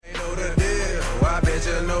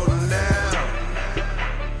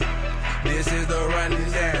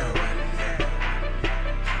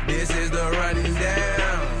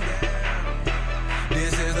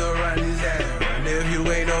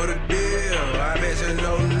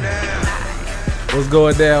What's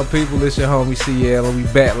going down, people? It's your homie CL, and we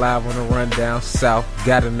back live on the Rundown South.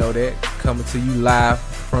 Gotta know that. Coming to you live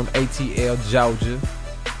from ATL, Georgia.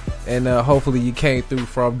 And hopefully you came through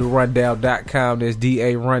from therundown.com. That's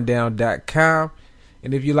darundown.com.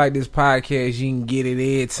 And if you like this podcast, you can get it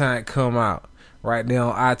every time it come out. Right now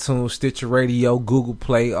on iTunes, Stitcher Radio, Google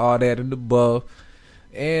Play, all that and above.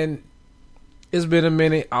 And it's been a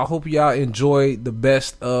minute. I hope y'all enjoyed the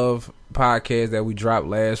best of podcast that we dropped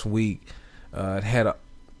last week. It had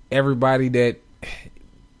everybody that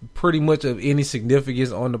pretty much of any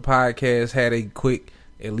significance on the podcast had a quick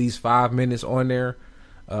at least 5 minutes on there.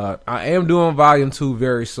 I am doing volume 2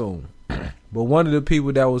 very soon. But one of the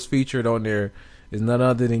people that was featured on there is none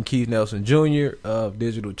other than Keith Nelson Jr. of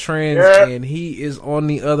Digital Trends, and he is on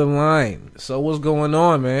the other line. So what's going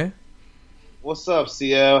on, man? What's up,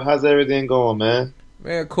 CL? How's everything going, man?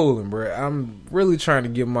 Man, cooling, bro. I'm really trying to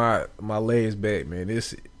get my legs back, man.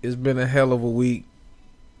 It's been a hell of a week.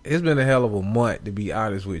 It's been a hell of a month, to be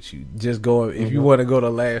honest with you. Just going, if you want to go the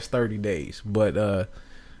last 30 days. But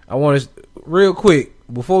I want to, real quick,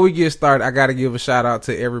 before we get started, I got to give a shout out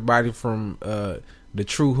to everybody from the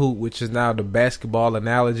True Hoop, which is now the Basketball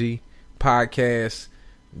Analogy podcast,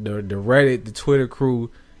 the Reddit, the Twitter crew,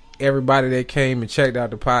 everybody that came and checked out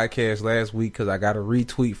the podcast last week, because I got a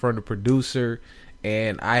retweet from the producer.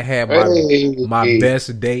 And I had my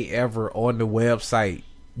best day ever on the website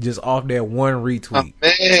just off that one retweet. Oh,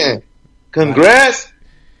 man, congrats!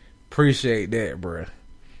 Appreciate that, bro.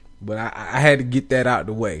 But I had to get that out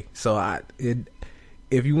the way. So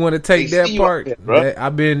if you want to take that part,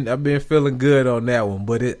 I've been feeling good on that one.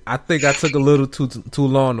 But I think I took a little too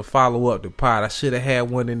long to follow up the pod. I should have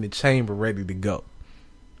had one in the chamber ready to go.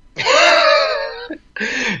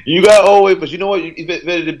 You got always, but you know what? It's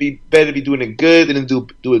better to be doing it good than do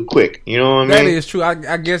it quick. You know what I mean? That is true.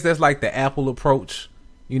 I guess that's like the Apple approach,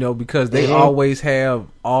 you know, because they always have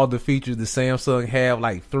all the features the Samsung have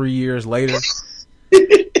like 3 years later.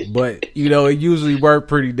 But you know, it usually worked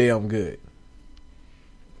pretty damn good.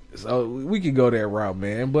 So we could go that route,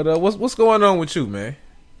 man. But what's going on with you, man?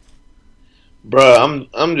 Bro,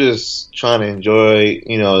 I'm just trying to enjoy,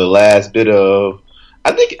 you know, the last bit of.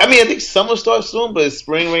 I think summer starts soon, but it's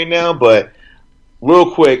spring right now. But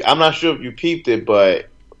real quick, I'm not sure if you peeped it, but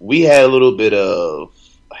we had a little bit of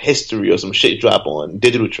history or some shit drop on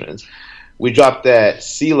Digital Trends. We dropped that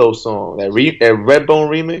CeeLo song, that Redbone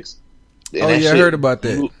remix. And I heard about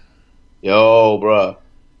that. Yo, bro,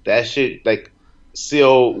 that shit, like,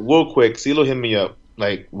 real quick, CeeLo hit me up,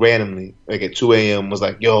 like, randomly, like at 2 a.m., was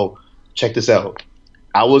like, yo, check this out.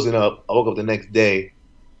 I wasn't up. I woke up the next day,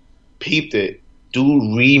 peeped it.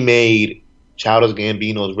 Dude remade Childish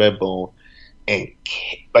Gambino's Redbone, and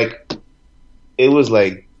like it was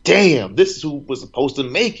like, damn, this is who was supposed to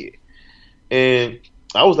make it. And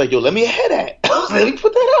I was like, yo, let me hear that. Let me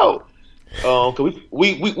put that out. Cause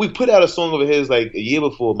we put out a song of his like a year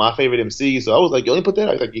before, My Favorite MC. So I was like, yo, let me put that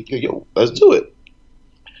out. Like, yo, let's do it.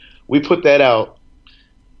 We put that out,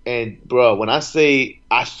 and bro, when I say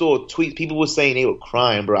I saw tweets, people were saying they were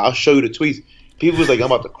crying, bro. I'll show you the tweets. People was like, I'm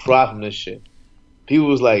about to cry from this shit. People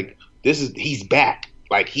was like, he's back.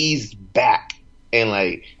 Like, he's back. And,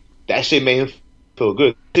 like, that shit made him feel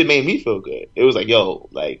good. It made me feel good. It was like, yo,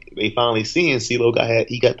 like, they finally seeing CeeLo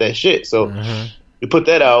got that shit. So, we put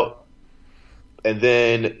that out. And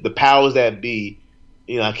then the powers that be,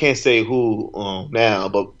 you know, I can't say who now,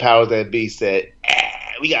 but powers that be said,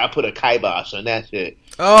 we got to put a kibosh on that shit.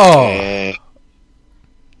 Oh. And,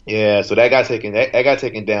 yeah, so that got taken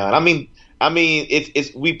down. I mean,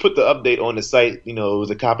 it's we put the update on the site. You know, it was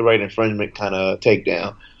a copyright infringement kind of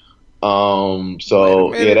takedown.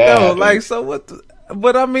 So yeah, that happened. Like, so what?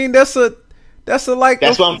 But I mean, that's like that's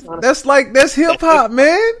hip hop,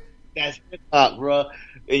 man. That's hip hop, bro.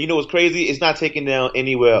 And you know what's crazy? It's not taken down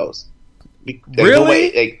anywhere else. Really? No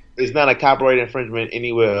way, like, it's not a copyright infringement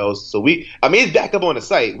anywhere else. So it's back up on the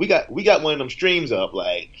site. We got one of them streams up,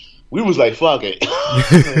 like. We was like, fuck it.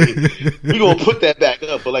 We gonna put that back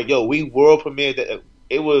up. But like, yo, we world premiered that.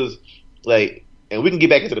 It was like, and we can get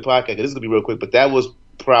back into the podcast because this is gonna be real quick. But that was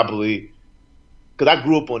probably because I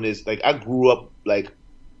grew up on this. Like, I grew up like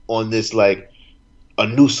on this. Like, a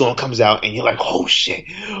new song comes out and you're like, oh shit,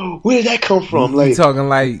 where did that come from? Like, you talking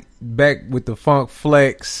like back with the Funk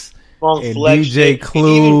Flex and DJ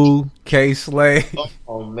Clue, K Slay.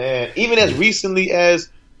 Oh man, even as recently as.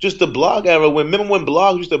 Just the blog era. Remember when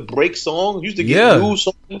blogs used to break songs? Used to get new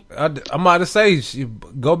songs? I'm about to say,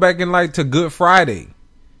 go back in like to Good Friday.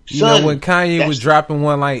 You know, when Kanye was dropping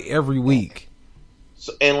one like every week.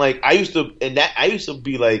 So, and like I used to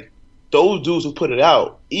be like, those dudes who put it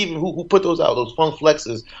out, even who put those out, those Funk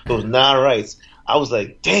Flexes, those Non Rights, I was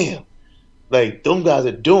like, damn, Like them guys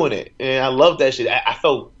are doing it, and I love that shit. I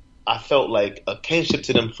felt like a kinship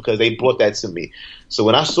to them because they brought that to me. So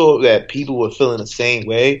when I saw that people were feeling the same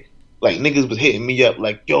way, like niggas was hitting me up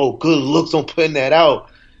like, "Yo, good looks on putting that out.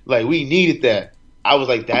 Like we needed that." I was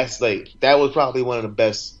like, that was probably one of the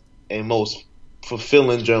best and most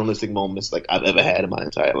fulfilling journalistic moments like I've ever had in my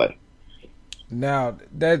entire life. Now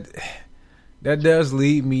that does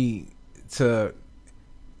lead me to,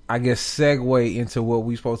 I guess, segue into what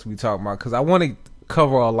we're supposed to be talking about, because I want to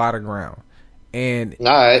cover a lot of ground, and All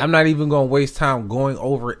right. I'm not even going to waste time going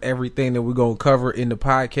over everything that we're going to cover in the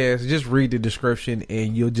podcast. Just read the description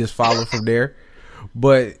and you'll just follow from there.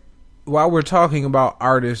 But while we're talking about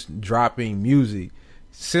artists dropping music,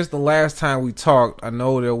 since the last time we talked, I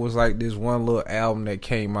know there was like this one little album that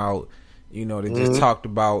came out, that just talked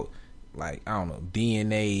about, like, I don't know,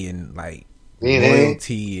 DNA and like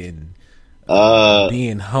loyalty and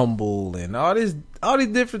being humble and all these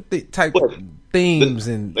different type themes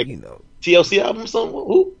and like TLC album or something.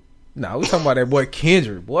 Who? No, we talking about that boy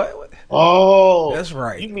Kendrick. What? Oh, that's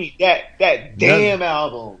right. You mean that damn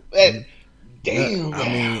album? That damn. I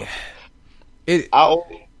mean,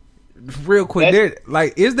 real quick,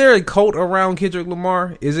 is there a cult around Kendrick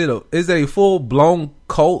Lamar? Is it a full blown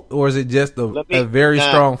cult, or is it just a very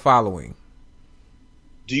strong following?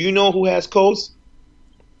 Do you know who has cults?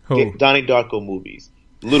 Who? Donnie Darko movies,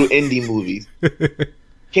 little indie movies.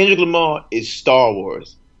 Kendrick Lamar is Star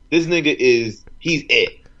Wars. This nigga he's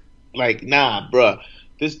it. Like, nah, bruh.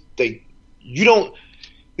 This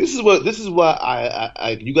is why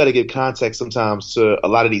I you got to give context sometimes to a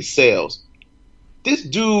lot of these sales. This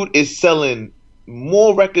dude is selling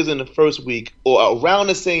more records in the first week or around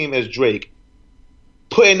the same as Drake,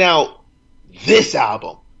 putting out this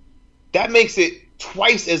album. That makes it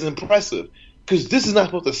twice as impressive because this is not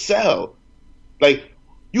supposed to sell. Like,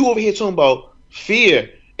 you over here talking about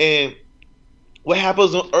fear and what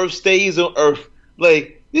happens on Earth stays on Earth.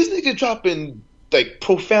 Like, this nigga dropping like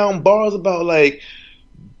profound bars about like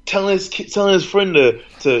telling his friend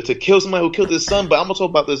to kill somebody who killed his son. But I'm gonna talk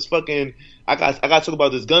about this fucking. I got to talk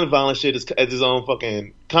about this gun violence shit at his own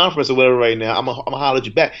fucking conference or whatever right now. I'm gonna holler at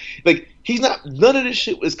you back. Like, he's not. None of this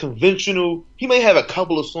shit is conventional. He may have a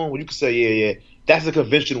couple of songs where you can say, yeah, that's a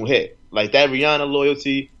conventional hit. Like that Rihanna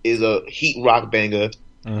Loyalty is a heat rock banger.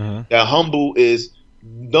 Mm-hmm. That Humble is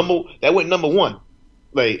that went number one.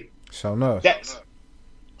 Like, so enough.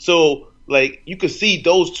 So like you could see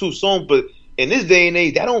those two songs, but in this day and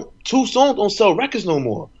age, two songs don't sell records no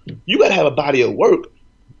more. You gotta have a body of work.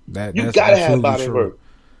 You gotta have a body of work.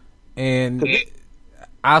 And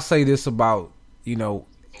I'll say this about,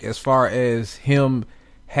 as far as him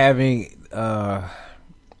having I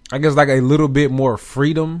guess like a little bit more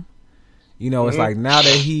freedom. It's like now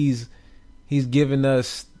that he's given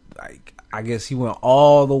us, like, I guess he went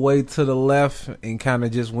all the way to the left and kind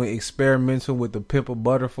of just went experimental with the Pimp a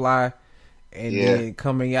Butterfly, and then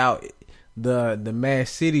coming out, the Mad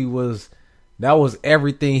City was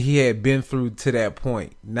everything he had been through to that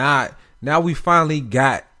point. Now we finally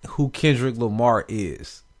got who Kendrick Lamar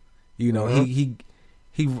is. He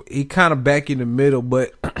kind of back in the middle,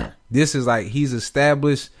 but this is like he's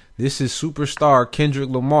established. This is superstar Kendrick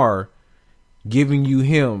Lamar giving you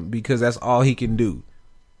him because that's all he can do.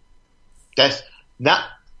 That's not.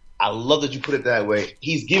 I love that you put it that way.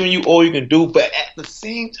 He's giving you all you can do, but at the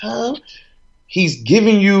same time, he's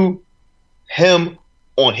giving you him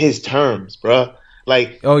on his terms, bruh.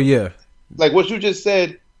 Like, oh yeah, like what you just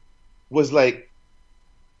said was like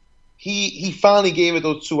he finally gave it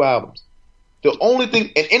those two albums. The only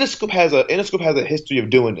thing, and Interscope has a history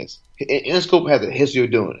of doing this. Interscope has a history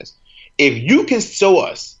of doing this. If you can show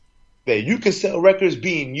us that you can sell records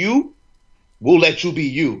being you, we'll let you be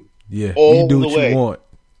you. Yeah, you do what you want.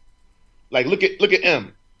 Like, look at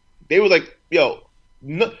M. They were like, yo,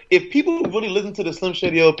 no, if people really listen to the Slim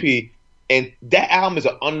Shady LP, and that album is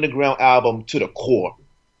an underground album to the core,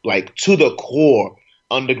 like to the core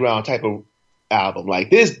underground type of album. Like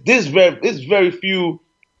there's very few.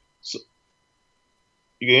 So,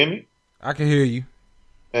 you can hear me? I can hear you.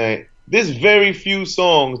 All right. There's very few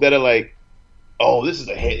songs that are like, oh, this is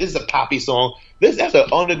a hit. This is a poppy song. That's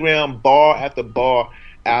an underground bar after bar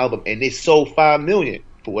album, and they sold 5 million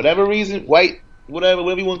for whatever reason. Whatever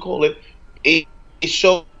you want to call it. It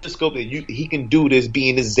shows the scope that he can do this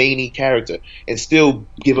being this zany character and still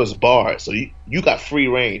give us bars. So you got free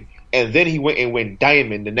reign. And then he went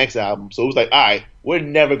Diamond the next album. So it was like, all right, we're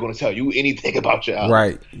never going to tell you anything about your album.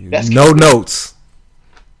 Right. That's no notes.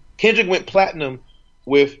 Kendrick went platinum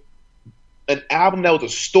with an album that was a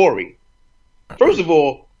story. First of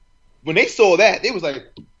all, when they saw that, they was like,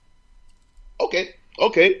 okay.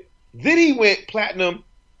 Then he went platinum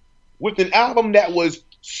with an album that was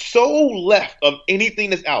so left of anything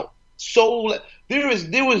that's out. There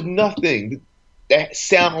was nothing that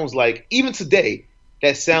sounds like, even today,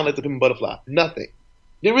 that sounds like the Pimp Butterfly. Nothing.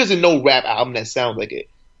 There isn't no rap album that sounds like it.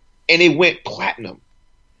 And it went platinum.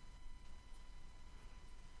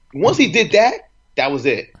 Once he did that, that was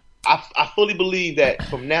it. I fully believe that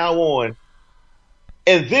from now on.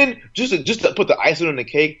 And then just to put the icing on the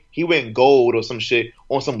cake, he went gold or some shit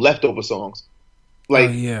on some leftover songs. Like,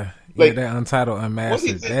 oh yeah, like that Untitled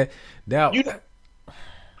Unmastered. That you know,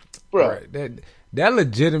 bro. right, that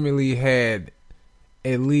legitimately had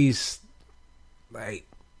at least like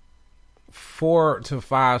 4 to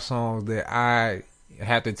 5 songs that I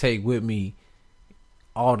have to take with me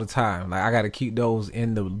all the time. Like I got to keep those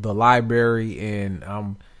in the library,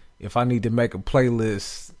 and if I need to make a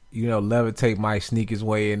playlist, Levitate might sneak his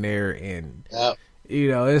way in there, and Yep.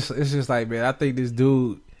 it's just like, man, I think this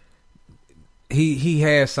dude he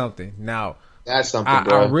has something. Now That's something,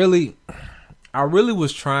 bro. I really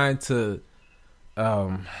was trying to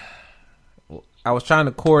I was trying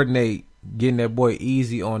to coordinate getting that boy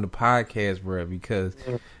Easy on the podcast, bro, because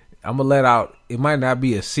I'm gonna let out, it might not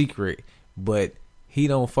be a secret, but he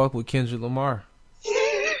don't fuck with Kendrick Lamar.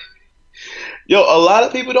 Yo, a lot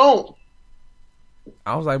of people don't.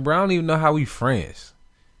 I was like, bro, I don't even know how we friends.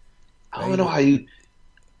 I don't know how you.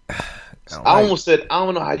 I almost said, I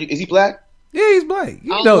don't know how you. Is he black? Yeah, he's black.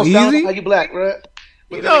 I don't Easy. know how you black, bro.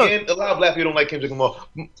 But then again, a lot of black people don't like Kendrick Lamar,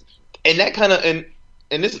 and that kind of and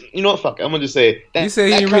this, fuck, I'm gonna just say it. He said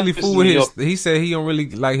he didn't really fool with his. He said he don't really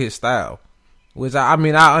like his style, which I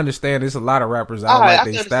mean I understand. There's a lot of rappers I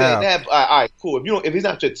like their style. That. All right, cool. If he's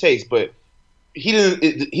not your taste, but he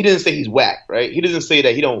didn't say he's whack, right? He doesn't say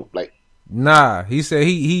that he don't like. Nah, he said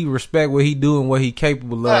he respect what he do and what he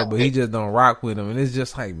capable of, but he just don't rock with him, and it's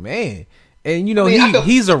just like, man, and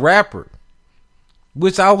he's a rapper,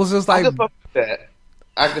 which I was just like, I could fuck with that.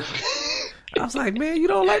 I was like, man, you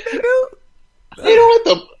don't like that dude? You know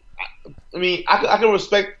what I mean, I can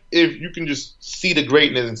respect if you can just see the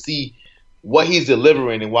greatness and see what he's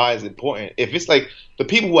delivering and why it's important. If it's like the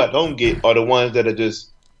people who I don't get are the ones that are just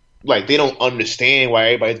like they don't understand why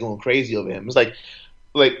everybody's going crazy over him. It's like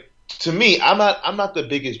to me, I'm not the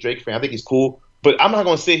biggest Drake fan. I think he's cool, but I'm not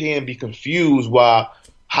gonna sit here and be confused why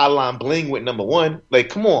Hotline Bling went #1. Like,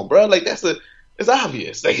 come on, bro. Like it's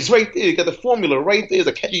obvious. Like it's right there. You got the formula right there. It's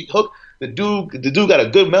a catchy hook. The dude got a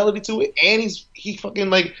good melody to it, and he fucking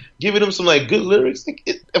like giving him some like good lyrics. Like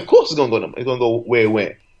of course it's gonna go where it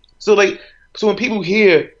went. So when people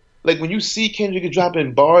hear, like when you see Kendrick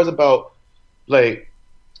dropping bars about like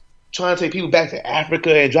trying to take people back to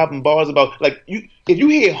Africa and dropping bars about like if you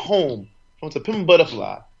hear Home from To Pimp a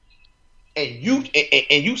Butterfly and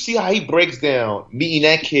you see how he breaks down meeting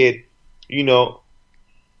that kid, this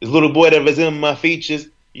little boy that resembles my features,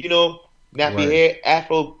 nappy hair,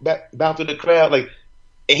 afro, bounce to the crowd, like,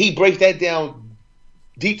 and he breaks that down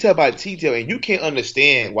detail by detail, and you can't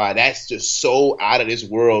understand why that's just so out of this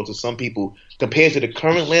world to some people compared to the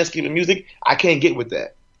current landscape of music. I can't get with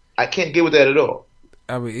that. I can't get with that at all.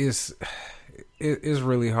 I mean, it's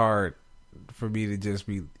really hard for me to just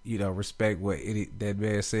be, respect what that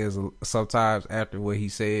man says sometimes after what he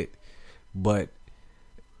said, but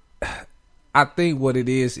I think what it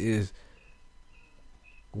is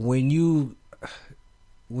when you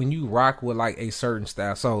rock with like a certain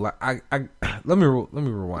style. So like I let me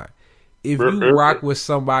rewind. If you rock with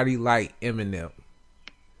somebody like Eminem,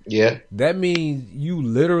 yeah, that means you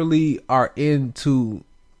literally are into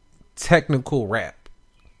technical rap.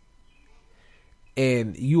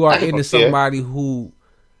 And you are into somebody who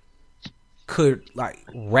could like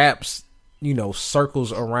raps,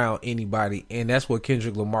 circles around anybody, and that's what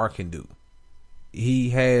Kendrick Lamar can do. He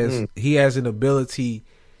has an ability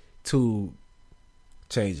to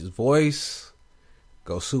change his voice,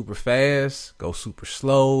 go super fast, go super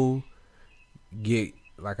slow, get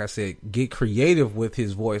creative with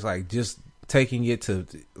his voice, like just taking it to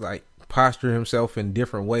like posture himself in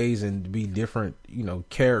different ways and be different,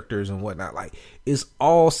 characters and whatnot. Like it's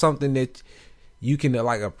all something that you can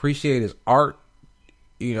like appreciate as art.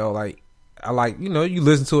 Like I like, you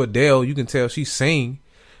listen to Adele, you can tell she sing,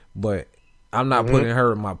 but I'm not putting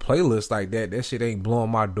her in my playlist like that. That shit ain't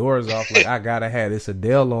blowing my doors off. Like I gotta have this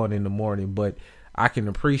Adele on in the morning, but I can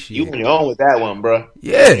appreciate you on your own with that one, bro.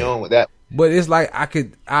 Yeah, you on your own with that. But it's like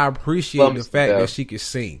I appreciate the fact that she could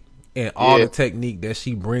sing and all the technique that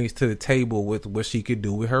she brings to the table with what she could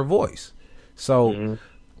do with her voice. So,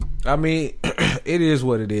 I mean, it is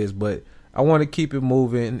what it is. But I want to keep it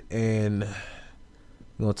moving, and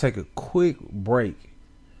we're gonna take a quick break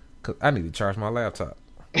because I need to charge my laptop.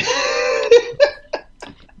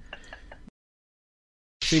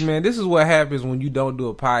 See, man, this is what happens when you don't do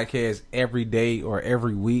a podcast every day or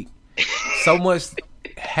every week. So much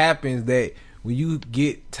happens that when you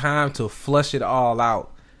get time to flush it all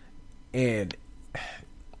out, and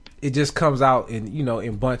it just comes out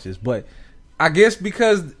in bunches. But I guess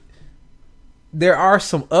because there are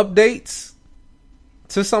some updates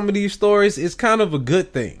to some of these stories, it's kind of a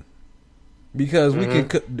good thing because we can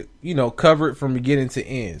cover it from beginning to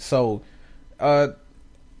end. So I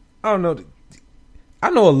don't know. I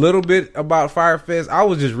know a little bit about Fyre Fest. I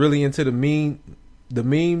was just really into the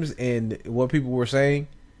memes and what people were saying,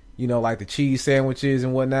 like the cheese sandwiches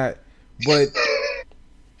and whatnot. But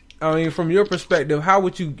I mean, from your perspective, how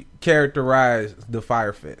would you characterize the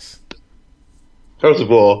Fyre Fest? First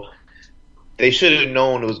of all, they should have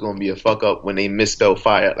known it was going to be a fuck up when they misspelled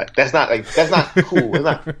fire. That's not cool. It's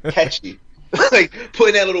not catchy. Like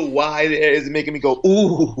putting that little Y there is making me go,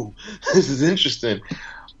 ooh, this is interesting.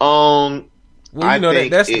 Well,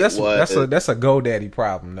 that's a GoDaddy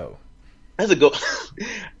problem, though. I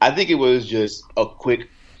think it was just a quick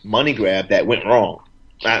money grab that went wrong,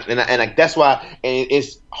 and that's why. And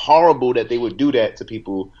it's horrible that they would do that to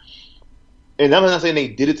people. And I'm not saying they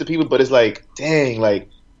did it to people, but it's like, dang, like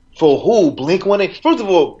for who? Blink 182. First of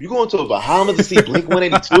all, you going to the Bahamas to see Blink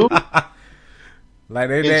 182? Like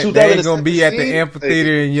they ain't gonna be at the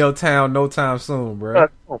amphitheater in your town no time soon, bro.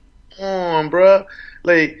 Come on, bro.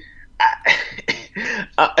 Like.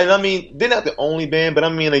 And I mean, they're not the only band, but I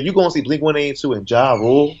mean, like, you gonna see Blink 182 and Ja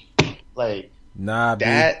Rule, like, nah,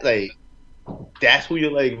 that, like, that's who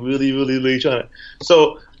you're like really, really, really trying to.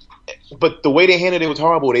 So, but the way they handled it was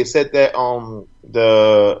horrible. They said that one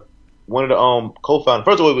of the co-founders,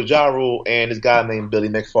 first of all, it was Ja Rule and this guy named Billy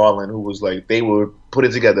McFarland, who was like they were put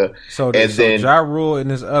it together. So Ja Rule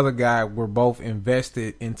and this other guy were both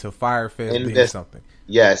invested into Fyre Fest being something.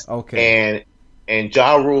 Yes. Okay. And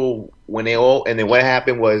Ja Rule, then what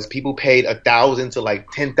happened was people paid $1,000 to like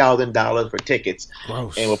 $10,000 for tickets.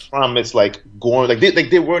 Gross. And were promised like going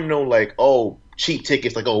there were no cheap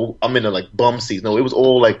tickets like I'm in a bum seats. No, it was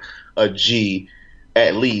all like a G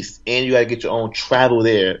at least, and you got to get your own travel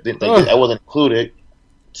there. That wasn't included.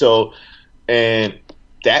 So at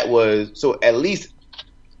least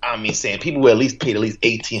saying people would at least paid at least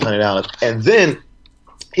 $1,800. And then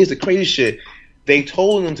here's the crazy shit. They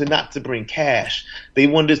told them not to bring cash. They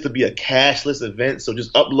wanted this to be a cashless event, so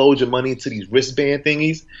just upload your money to these wristband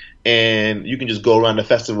thingies, and you can just go around the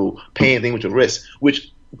festival paying things with your wrist,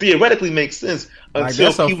 which theoretically makes sense. That's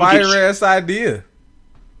a fire-ass idea.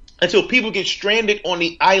 Until people get stranded on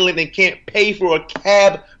the island and can't pay for a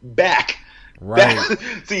cab back. Right.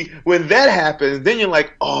 See, when that happens, then you're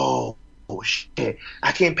like, oh shit,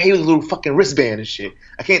 I can't pay with a little fucking wristband and shit.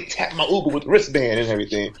 I can't tap my Uber with wristband and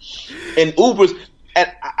everything. And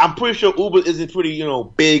I'm pretty sure Uber isn't pretty,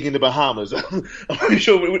 big in the Bahamas. I'm pretty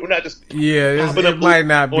sure we're not just it might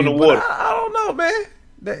not be on the water. I don't know, man.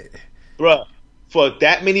 Bruh, for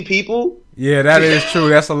that many people. Yeah, that is true.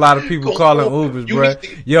 That's a lot of people calling Ubers,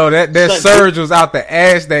 bruh. Yo, that surge was out the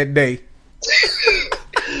ass that day.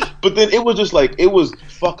 But then it was just like, it was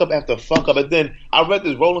fuck up after fuck up. And then I read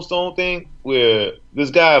this Rolling Stone thing where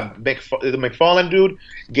this guy, the McFarlane dude,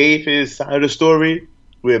 gave his side of the story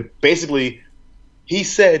where basically he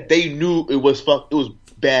said they knew it was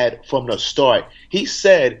bad from the start. He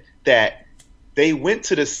said that they went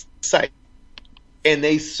to the site and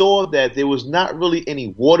they saw that there was not really any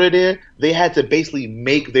water there. They had to basically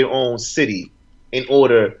make their own city in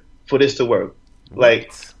order for this to work.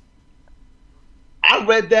 Like, I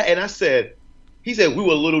read that and he said we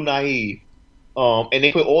were a little naive, and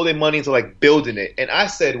they put all their money into building it. And I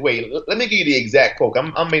said, wait, let me give you the exact quote.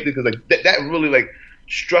 I'm making this because that really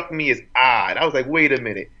struck me as odd. I was like, wait a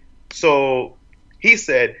minute. So he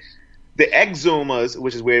said the Exumas,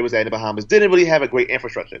 which is where it was at in the Bahamas, didn't really have a great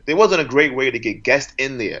infrastructure. There wasn't a great way to get guests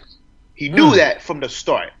in there. He knew that from the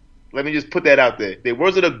start. Let me just put that out there. There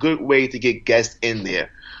wasn't a good way to get guests in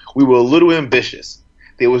there. We were a little ambitious.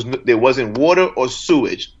 There wasn't water or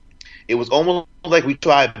sewage. It was almost like we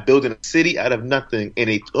tried building a city out of nothing,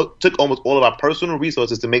 and it took almost all of our personal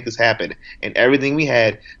resources to make this happen, and everything we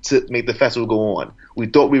had to make the festival go on. We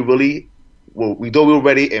thought we were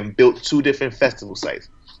ready and built 2 different festival sites.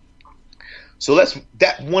 So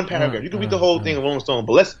that one paragraph. You can read the whole thing of Rolling Stone,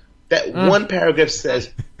 but one paragraph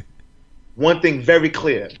says one thing very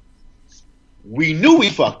clear. We knew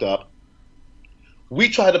we fucked up. We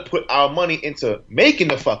tried to put our money into making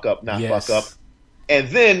the fuck up, fuck up. And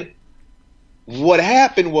then what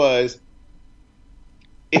happened was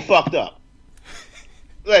it fucked up.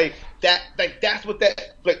 That's what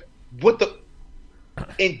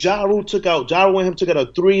and Ja Rule and him took out a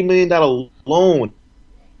 $3 million loan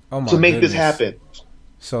to make this happen.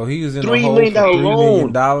 So he was in the $3 hole million for $3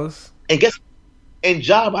 million. loan. And guess, and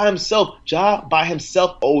Ja by himself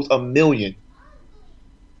owes $1 million.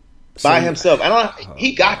 By himself. I don't.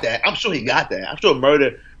 He got that. I'm sure he got that. I'm sure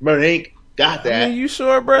Murder Inc. got that. I mean, you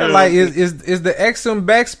sure, bro? Like, is the Exum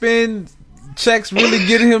backspin checks really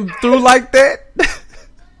getting him through like that?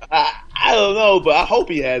 I don't know, but I hope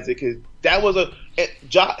he has it because that was a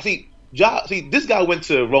See, this guy went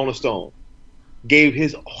to Rolling Stone, gave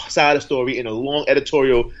his side of the story in a long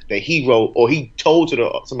editorial that he wrote or he told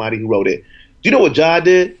to somebody who wrote it. Do you know what Ja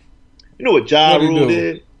did? You know what Ja Rule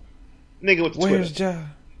did? Nigga with the Twitter. Where's Ja?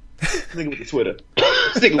 Nigga with the Twitter.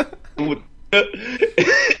 Nigga with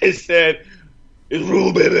it said, "It's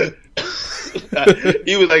Rule, baby."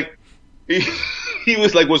 He was like, he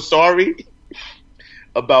was like, was sorry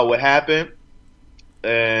about what happened,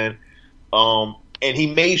 and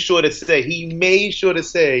he made sure to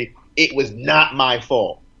say it was not my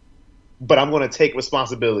fault, but I'm going to take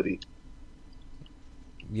responsibility.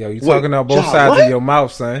 Yo, you talking out both sides of your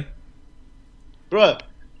mouth, son. Bruh,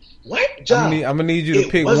 what? Ja, I'm gonna need you to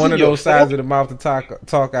pick one of those sides of the mouth to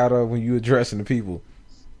talk out of when you addressing the people.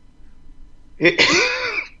 Here's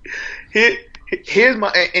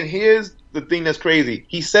the thing that's crazy.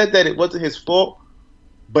 He said that it wasn't his fault,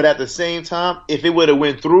 but at the same time, if it would have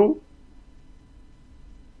went through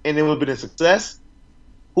and it would have been a success,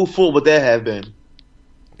 whose fault would that have been?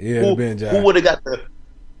 Yeah, who would have got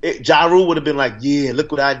Ja Rule would have been like, yeah,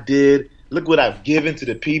 look what I did. Look what I've given to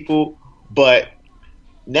the people. But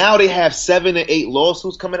now they have 7 or 8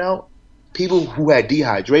 lawsuits coming out. People who had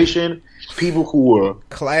dehydration. People who were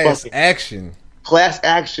class actions.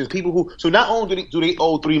 People who. So not only do they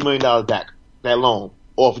owe $3 million back, that loan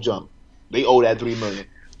off jump. They owe that $3 million.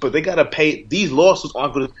 But they got to pay. These lawsuits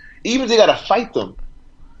aren't going to. Even if they got to fight them,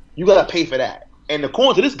 you got to pay for that. And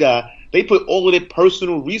according to this guy, they put all of their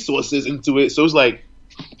personal resources into it. So it's like,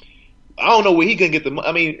 I don't know where he can get the money.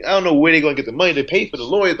 I mean, I don't know where they're going to get the money to pay for the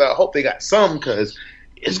lawyers, but I hope they got some because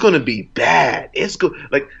it's going to be bad. It's good.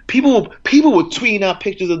 Like people were tweeting out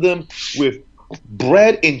pictures of them with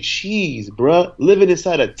bread and cheese, bruh, living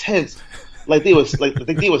inside of tents like they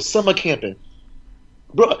was summer camping.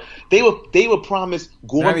 Bro, they were promised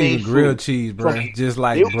gourmet not even food, grilled cheese, bro. Just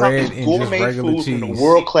like bread and just regular cheese. From the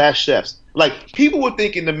world-class chefs. Like people were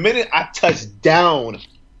thinking the minute I touched down,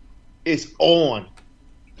 it's on.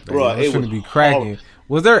 Bro, it was be cracking.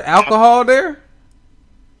 Was there alcohol there?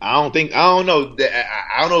 I don't know.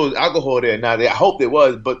 I don't know if alcohol there. Now, I hope there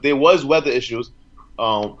was, but there was weather issues.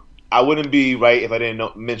 I wouldn't be right if I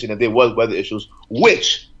didn't mention that there was weather issues,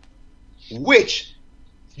 which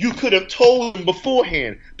you could have told them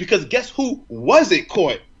beforehand, because guess who wasn't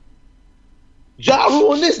caught? Ja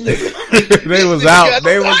Rule and this nigga. They was out.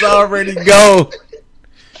 They was already go.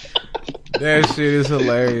 That shit is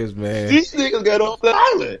hilarious, man. These niggas got off the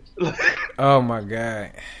island. Oh my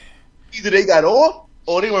god. Either they got off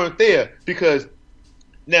or they weren't there. Because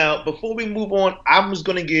now, before we move on, I'm just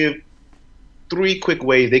gonna give 3 quick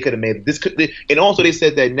ways they could have made this. And also, they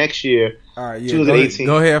said that next year, 2018.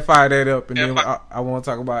 Go ahead, fire that up, and then I want to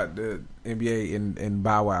talk about the NBA and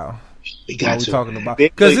Bow Wow. We got you talking about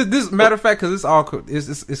because this matter of fact, because it's all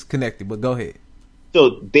it's connected. But go ahead.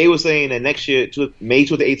 So they were saying that next year, May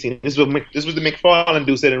 2018, this was the McFarland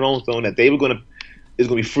dude said in Rolling Stone that it's going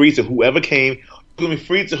to be free to whoever came. It's going to be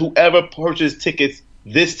free to whoever purchased tickets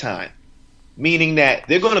this time, meaning that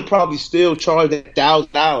they're going to probably still charge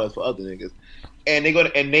 $1,000 for other niggas, and they're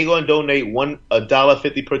going to donate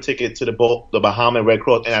 $1.50 per ticket to the Bahama Red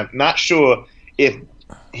Cross. And I'm not sure if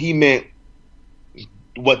he meant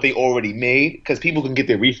what they already made, because people can get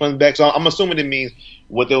their refunds back. So I'm assuming it means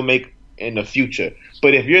what they'll make in the future.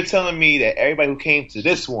 But if you're telling me that everybody who came to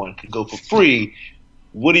this one can go for free,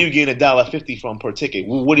 what are you getting $1.50 from per ticket?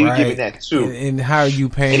 What are you giving that to? And how are you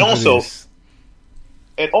paying? And also, for this?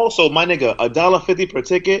 And also, my nigga, $1.50 per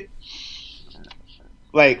ticket.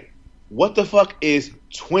 Like, what the fuck is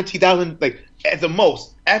 20,000? Like, at the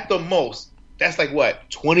most, that's like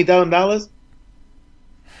what, $20,000?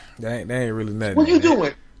 That ain't really nothing. What are you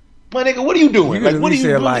doing, my nigga? What are you doing? What are you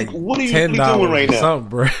really doing right now? Something,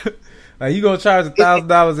 bro. Like, you gonna charge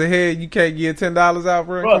 $1,000 a head? You can't get $10 out,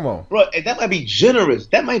 bro? Come on, bro. And that might be generous.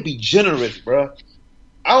 Bro.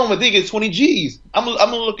 I don't even think it's 20 G's. I'm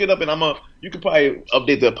gonna look it up, and you can probably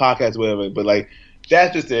update the podcast, or whatever. But like,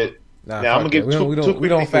 that's just it. Now I'm gonna give two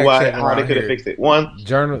quick things for how they could have fixed it. One,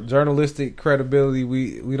 journalistic credibility.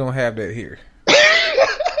 We don't have that here.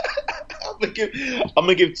 I'm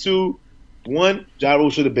gonna give 2. One, Ja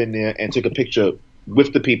Rule should have been there and took a picture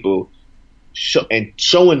with the people and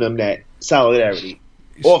showing them that solidarity.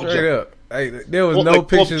 Straight up. Like there was no like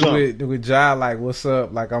pictures with Ja like, what's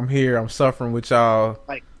up? Like I'm here, I'm suffering with y'all.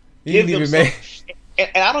 Like He give didn't them even some,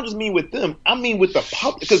 and I don't just mean with them. I mean with the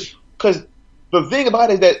public, because the thing about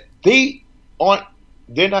it is that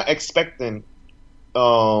they're not expecting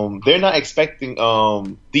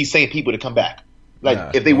these same people to come back.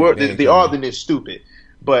 Like if they were, they are, then they're stupid.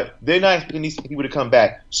 But they're not expecting these people to come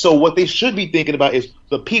back. So what they should be thinking about is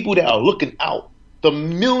the people that are looking out, the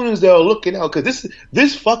millions that are looking out, because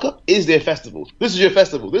this fuck up is their festival. This is your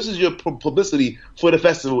festival. This is your publicity for the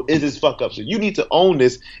festival. Is this fuck up? So you need to own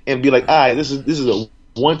this and be like, all right, this is a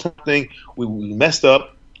one time thing. We messed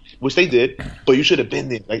up, which they did, but you should have been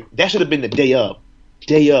there. Like that should have been the day of.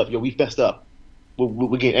 Yo, we messed up.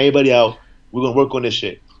 We're getting everybody out. We're gonna work on this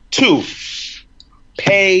shit. 2,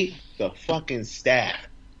 pay the fucking staff.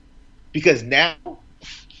 Because now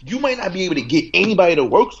you might not be able to get anybody to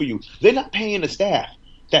work for you. They're not paying the staff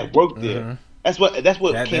that work there. That's what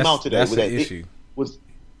came out today. That's the issue.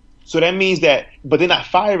 So that means that, but they're not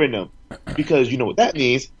firing them because you know what that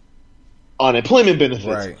means? Unemployment benefits.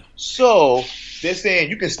 Right. So they're saying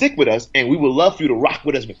you can stick with us and we would love for you to rock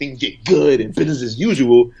with us when things get good and business as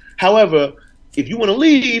usual. However, if you want to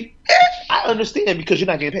leave, I understand because you're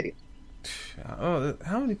not getting paid. Oh,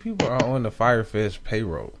 how many people are on the Firefest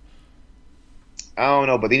payroll? I don't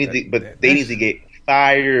know, but they need to get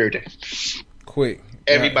fired. Quick,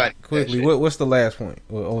 everybody. Quickly. What's the last point?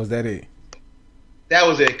 Or was that it? That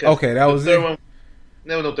was it. Okay, that was it. There was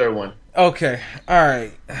no third one. Okay, all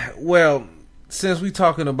right. Well, since we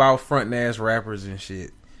talking about frontin' ass rappers and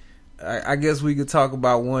shit, I guess we could talk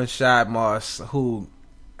about One Shot Moss. Who,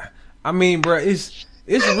 I mean, bro, it's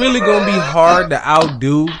really gonna be hard to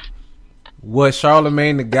outdo what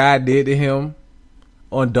Charlamagne the God did to him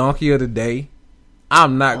on Donkey of the Day.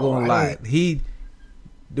 I'm not gonna lie. He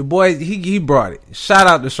brought it. Shout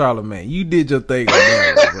out to Charlamagne. You did your thing on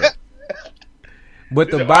that, bro. But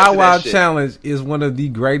the Bow Wow challenge is one of the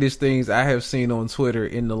greatest things I have seen on Twitter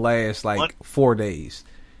in the last 4 days.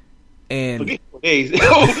 And forget 4 days.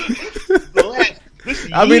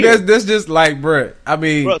 I mean that's just like, bro. I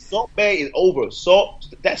mean, bro, Salt Bay is over.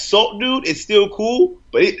 That Salt dude is still cool,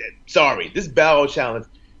 but this Bow Wow challenge,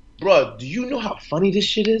 bro. Do you know how funny this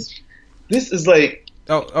shit is? This is like,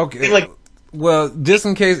 oh, okay. Well, just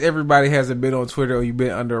in case everybody hasn't been on Twitter or you've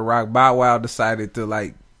been under a rock, Bow Wow decided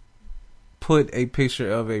to put a picture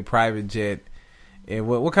of a private jet. And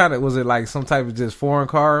what kind of was it? Like some type of just foreign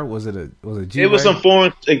car? Was it a G? It was some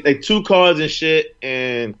foreign, like 2 cars and shit,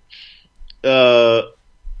 and yeah,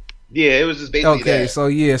 it was just basically okay. that.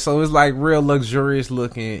 So it's like real luxurious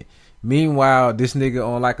looking. Meanwhile, this nigga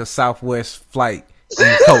on like a Southwest flight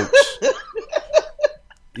in coach.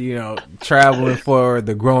 You know, traveling for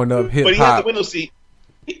the grown up hip hop. But he had the window seat.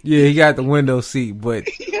 Yeah, he got the window seat, but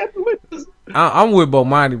he had the window seat. I'm with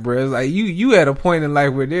Bomani, bro. It's like you at a point in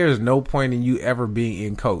life where there's no point in you ever being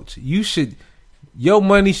in coach. Your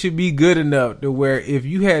money should be good enough to where if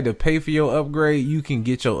you had to pay for your upgrade, you can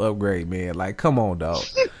get your upgrade, man. Like, come on, dog.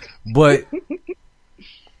 But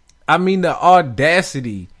I mean, the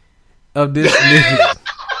audacity of this nigga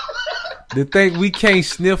to think we can't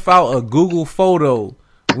sniff out a Google photo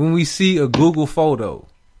when we see a Google photo.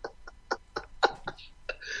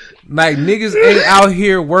 Like, niggas ain't out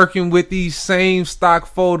here working with these same stock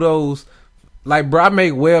photos. Like, bro, I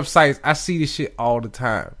make websites. I see this shit all the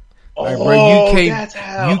time. Like, bro,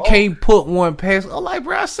 you can't put one past. Oh, like,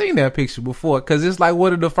 bro, I seen that picture before because it's like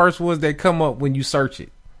one of the first ones that come up when you search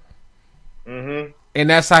it. Mm-hmm. And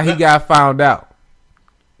that's how he got found out.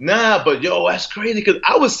 Nah, but yo, that's crazy because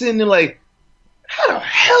I was sitting there like, how the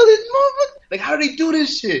hell did how do they do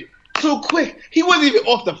this shit so quick? He wasn't even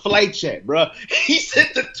off the flight chat, bro. He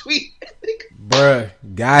sent the tweet. Bruh,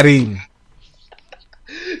 got him.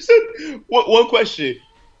 So, one question.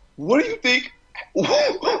 What do you think?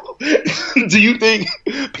 Do you think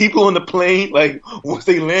people on the plane, like, once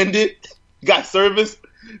they landed, got service,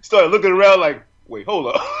 started looking around like, wait, hold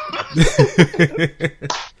up.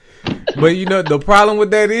 But you know, the problem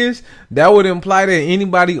with that is, that would imply that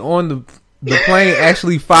anybody on the plane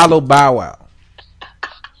actually followed Bow Wow.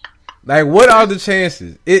 Like, what are the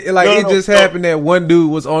chances? It just happened that one dude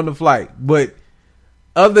was on the flight, but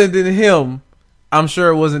other than him, I'm sure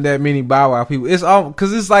it wasn't that many Bow Wow people. It's all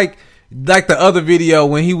because it's like the other video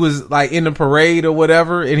when he was like in the parade or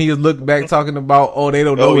whatever, and he looked back talking about, oh, they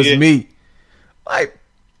don't know it's me. Like,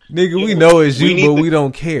 nigga, we know it's you, but we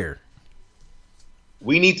don't care.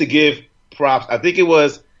 We need to give props. I think it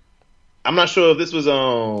was. I'm not sure if this was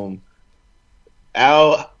Al.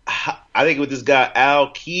 I think it was this guy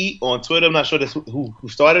Al Key on Twitter. I'm not sure that's who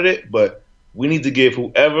started it, but we need to give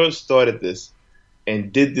whoever started this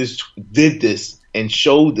and did this and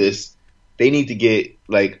showed this they need to get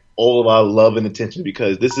like all of our love and attention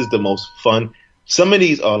because this is the most fun. Some of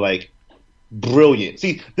these are like brilliant.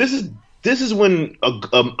 See, this is when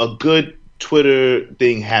a good Twitter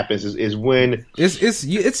thing happens. Is when it's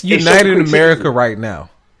United in America right now.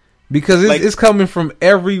 Because it's coming from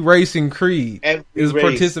every race and creed is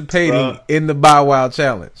participating in the Bow Wow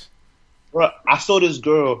Challenge. Bro, I saw this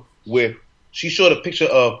girl where she showed a picture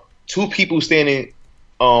of two people standing,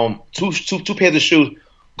 two pairs of shoes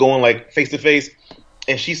going like face to face,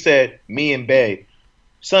 and she said, "Me and Bay."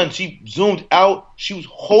 Son, she zoomed out. She was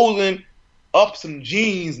holding up some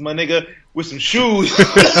jeans, my nigga, with some shoes.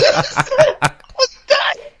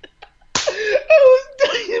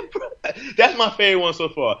 That's my favorite one so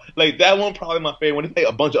far. Like that one, probably my favorite one. There's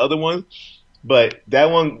like a bunch of other ones, but that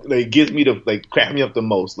one like gets me to like crack me up the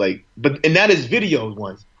most. Like, and that is videos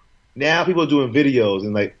ones. Now people are doing videos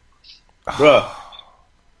and like, bruh,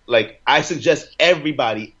 like I suggest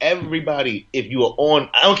everybody, if you are on,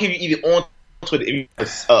 I don't care if you're even on Twitter, if you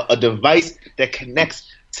have a device that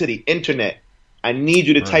connects to the internet, I need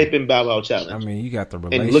you to type in Bow Wow Challenge. I mean, you got the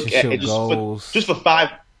relationship goals. Just for 5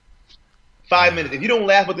 minutes. If you don't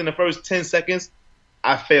laugh within the first 10 seconds,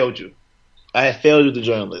 I failed you. I have failed you, the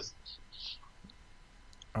journalist.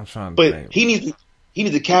 I'm trying to But think. he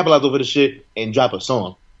needs to capitalize over the shit and drop a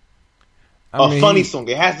song. Funny song.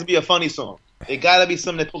 It has to be a funny song. It gotta be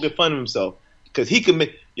something that poking fun of himself. Because he could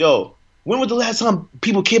make... Yo, when was the last time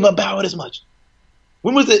people cared about Bow Wow this much?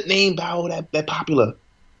 When was the name Bow Wow that popular?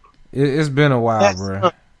 It's been a while,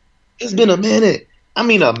 bro. It's been a minute. I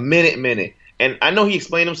mean a minute. And I know he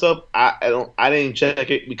explained himself. I didn't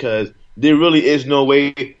check it because there really is no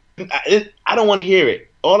way. I don't want to hear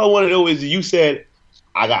it. All I want to know is you said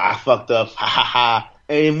I fucked up, ha ha ha,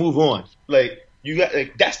 and move on. Like you got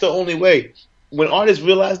like that's the only way. When artists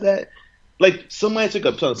realize that, like someone took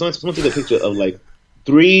a picture of like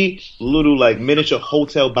 3 little like miniature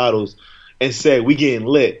hotel bottles and said we getting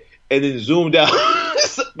lit, and then zoomed out.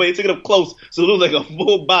 But he took it up close, so it looked like a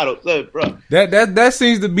full bottle. So, bro. That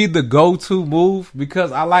seems to be the go-to move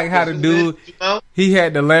because I like how the dude he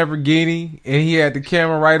had the Lamborghini and he had the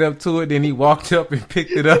camera right up to it. Then he walked up and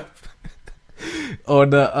picked it up. Or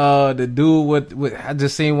the dude with I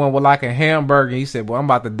just seen one with like a hamburger. He said, "Well, I'm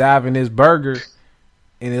about to dive in this burger,"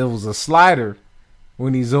 and it was a slider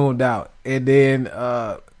when he zoomed out. And then,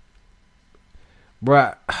 bruh,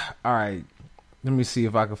 all right. Let me see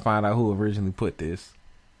if I can find out who originally put this.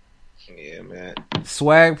 Yeah, man.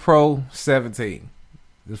 Swag Pro 17.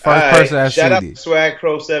 The first person I shout out seen to Swag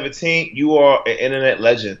Pro 17. You are an internet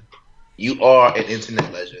legend. You are an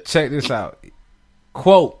internet legend. Check this out.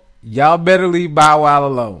 Quote, y'all better leave Bow Wow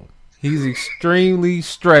alone. He's extremely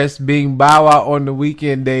stressed being Bow Wow on the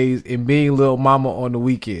weekend days and being Lil Mama on the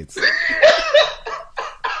weekends.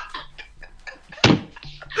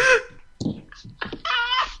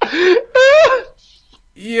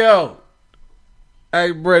 Yo,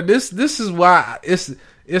 hey, bro, this is why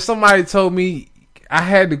if somebody told me I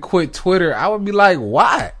had to quit Twitter, I would be like,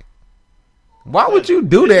 why? Why would you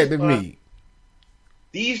do that to me?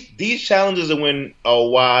 These challenges are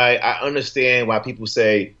why I understand why people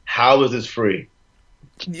say, "How is this free?"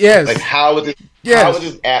 Yes, like how is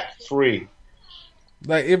this app free?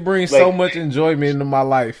 Like it brings so much enjoyment into my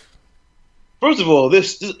life. First of all,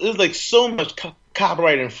 there's like so much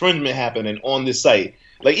copyright infringement happening on this site.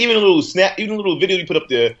 Like even a little video you put up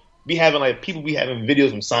there, people be having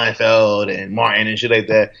videos from Seinfeld and Martin and shit like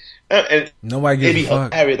that, and nobody gives a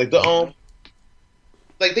fuck.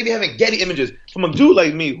 Like they be having Getty images from a dude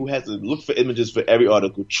like me who has to look for images for every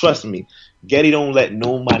article. Trust me, Getty don't let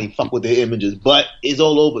nobody fuck with their images, but it's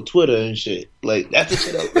all over Twitter and shit. Like that's the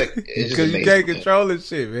shit. Like because you can't control this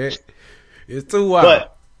shit, man. It's too wild.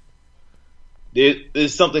 But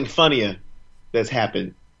there's something funnier that's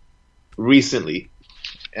happened recently.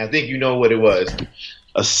 And I think you know what it was.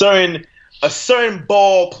 A certain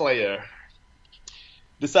ball player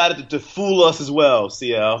decided to fool us as well,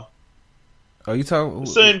 CL. Oh, you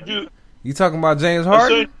talking about James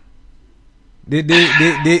Harden?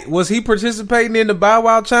 Did was he participating in the Bow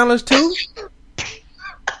Wow Challenge too?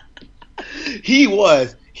 He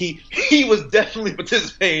was. He was definitely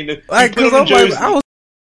participating. Like, cause I was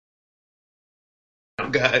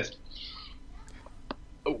guys.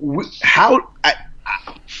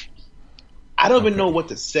 I don't even know what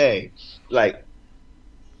to say. Like,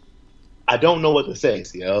 I don't know what to say,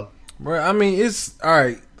 CL. Bro, I mean, it's all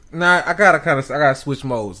right. Now I gotta switch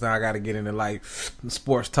modes. Now I gotta get into like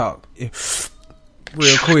sports talk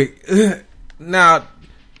real quick. Now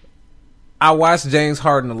I watched James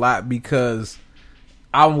Harden a lot because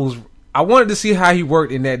I I wanted to see how he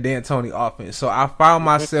worked in that D'Antoni offense. So I found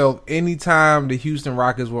myself anytime the Houston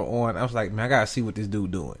Rockets were on, I was like, man, I gotta see what this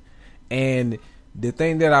dude doing. And the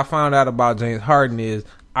thing that I found out about James Harden is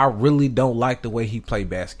I really don't like the way he play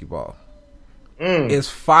basketball. As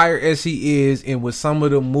fire as he is, and with some of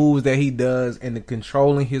the moves that he does, and the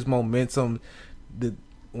controlling his momentum,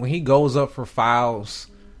 when he goes up for fouls,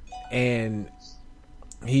 and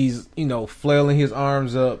he's flailing his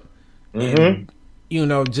arms up, and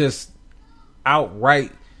just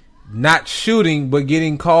outright not shooting but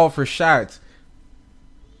getting called for shots,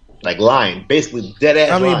 like lying, basically dead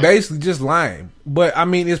ass. Lying. Basically just lying. But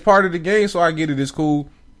it's part of the game, so I get it. It's cool.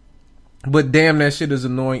 But damn, that shit is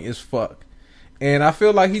annoying as fuck. And I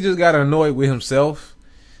feel like he just got annoyed with himself,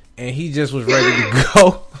 and he just was ready to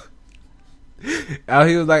go.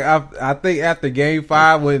 He was like, I think after Game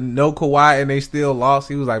 5 when no Kawhi and they still lost,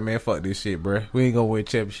 he was like, man, fuck this shit, bro. We ain't gonna win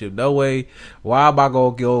championship. No way. Why am I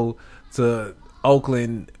gonna go to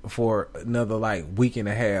Oakland for another week and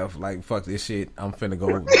a half? Like, fuck this shit. I'm finna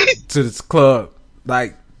go to this club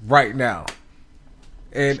right now.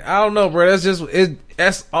 And I don't know, bro. That's just it.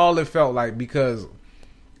 That's all it felt like because.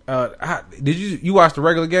 Did you watch the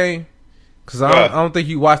regular game? Because I don't think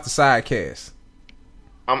you watched the sidecast.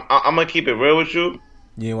 I'm gonna keep it real with you. You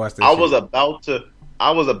didn't watch that. I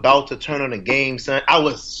was about to turn on the game, son. I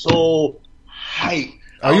was so hyped.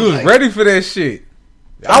 Oh, you was ready for that shit.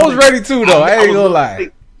 I was ready too, though. I ain't gonna lie.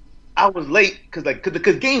 I was late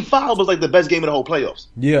because Game 5 was the best game of the whole playoffs.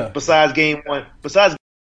 Yeah. Besides Game 1. This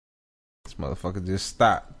motherfucker just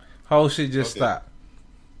stopped. Whole shit just stopped.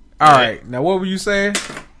 All right. Now, what were you saying?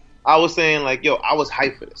 I was saying I was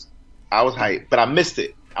hyped for this. I was hyped, but I missed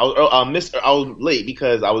it. I was late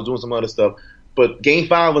because I was doing some other stuff. But Game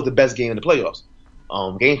 5 was the best game in the playoffs.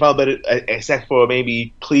 Game 5 better, except for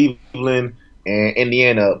maybe Cleveland and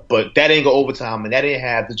Indiana, but that didn't go overtime, and that didn't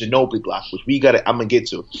have the Ginobili block, which I'm gonna get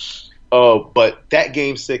to. But that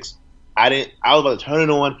Game 6, I was about to turn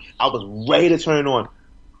it on. I was ready to turn it on.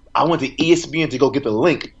 I went to ESPN to go get the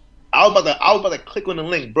link. I was about to click on the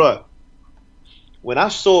link, bruh. When I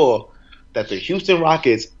saw that the Houston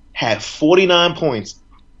Rockets had 49 points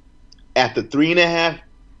after 3.5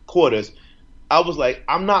 quarters, I was like,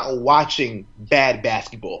 I'm not watching bad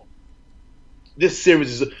basketball. This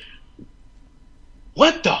series is...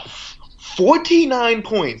 What the... 49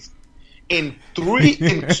 points in three...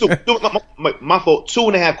 my fault.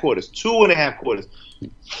 2.5 quarters. 2.5 quarters.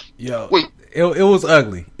 Yo, wait. It was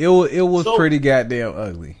ugly. It was pretty goddamn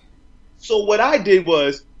ugly. So what I did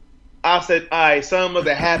was... I said, all right, something must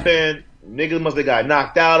have happened. Niggas must have got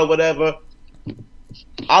knocked out or whatever.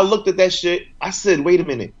 I looked at that shit. I said, wait a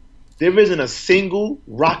minute. There isn't a single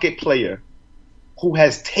Rocket player who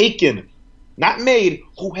has taken, not made,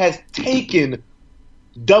 who has taken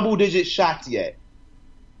double-digit shots yet.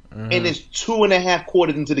 Mm-hmm. And it's 2.5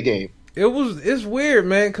 quarters into the game. It's weird,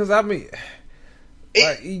 man, because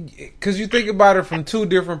because you think about it from two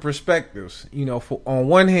different perspectives. On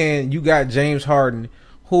one hand, you got James Harden,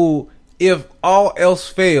 who, if all else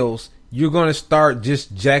fails, you're going to start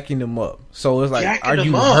just jacking them up. So it's like, are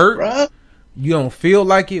you hurt? Bruh. You don't feel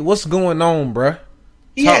like it? What's going on, bruh?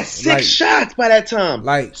 He had 6 shots by that time.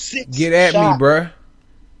 Get at me, bruh.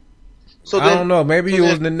 So I don't know. Maybe it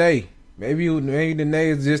was Nene. Maybe Nene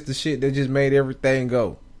is just the shit that just made everything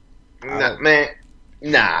go.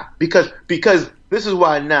 Nah. Because this is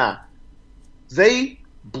why, they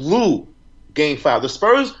blew Game 5. The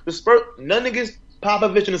Spurs, none against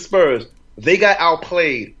Popovich and the Spurs, they got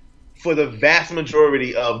outplayed for the vast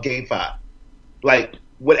majority of Game 5.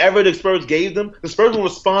 Whatever the Spurs gave them, the Spurs were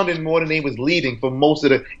responding more than they was leading for most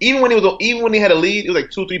of the. Even when they had a lead, it was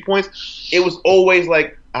 2-3 points. It was always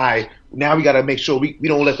all right, now we got to make sure we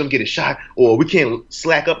don't let them get a shot, or we can't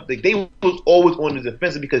slack up. They was always on the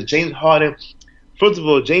defensive because James Harden. First of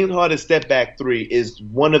all, James Harden's step back 3 is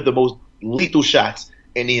one of the most lethal shots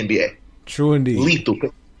in the NBA. True indeed. Lethal.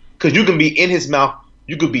 Because you can be in his mouth,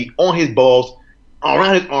 you could be on his balls,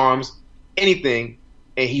 around his arms, anything,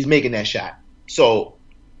 and he's making that shot. So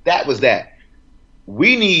that was that.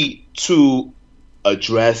 We need to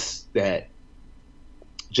address that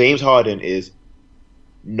James Harden is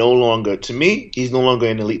no longer, to me, he's no longer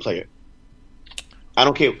an elite player. I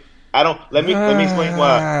don't care. Let me explain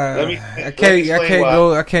why. I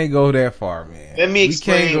can't go that far, man. Let me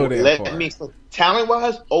explain. Let me explain. Talent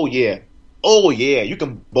wise, oh yeah, you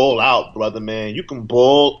can ball out, brother, man. You can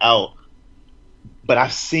ball out. But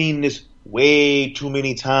I've seen this way too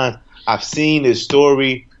many times. I've seen this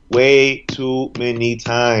story way too many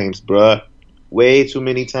times, bruh. Way too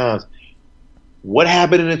many times. What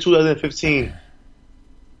happened in the 2015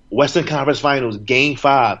 Western Conference Finals, Game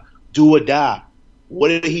 5, do or die? What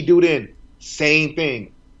did he do then? Same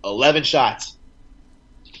thing. 11 shots.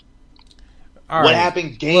 All What right.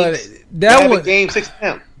 happened? Game 6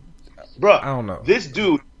 attempt. Bro, I don't know. This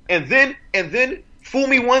dude, and then fool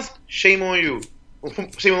me once, shame on you.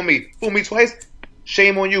 Shame on me. Fool me twice,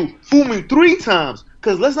 shame on you. Fool me 3 times.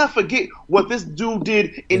 Because let's not forget what this dude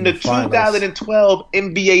did in the 2012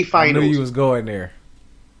 NBA Finals. I knew you was going there.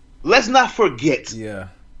 Let's not forget. Yeah.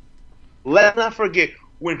 Let's not forget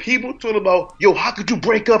when people talk about, yo, how could you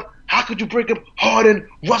break up Harden,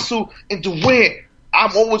 Russell, and Durant?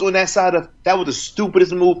 I'm always on that side of, that was the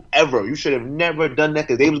stupidest move ever. You should have never done that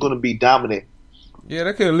because they was going to be dominant. Yeah,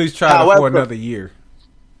 they could at least try it for another year.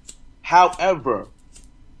 However,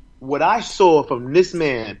 what I saw from this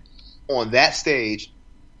man on that stage,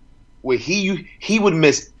 where he would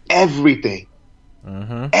miss everything,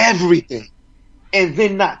 everything, and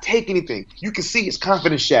then not take anything. You can see his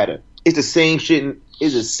confidence shatter. It's the same shit.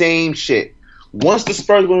 It's the same shit. Once the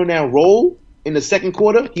Spurs went on that roll in the second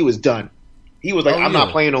quarter, he was done. He was like, I'm not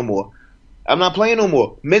playing no more. I'm not playing no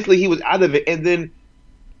more. Mentally, he was out of it. And then,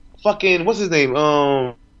 fucking, what's his name?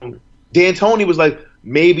 D'Antoni was like,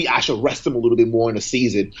 maybe I should rest him a little bit more in the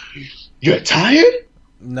season. You're tired?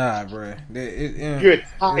 Nah, bro. You're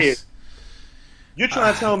tired. You're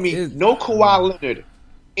trying to tell me no Kawhi Leonard,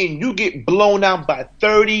 and you get blown out by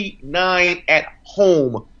 39 at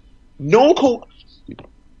home. No Kawhi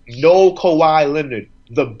Leonard,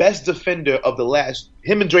 the best defender of the last,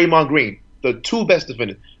 him and Draymond Green, the 2 best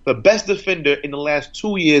defenders, the best defender in the last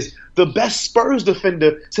 2 years, the best Spurs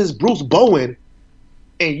defender since Bruce Bowen,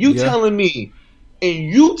 and you telling me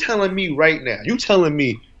right now, you telling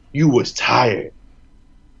me you was tired.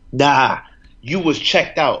 Nah, you was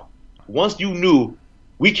checked out. Once you knew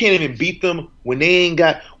we can't even beat them when they ain't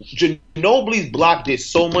got, Ginobili's block did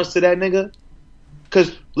so much to that nigga.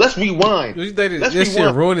 Because let's rewind. You think this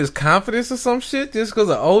shit ruined his confidence or some shit just because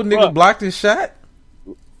an old nigga blocked his shot?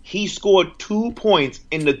 He scored 2 points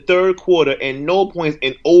in the third quarter and no points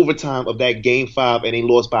in overtime of that game 5, and they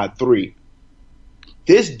lost by 3.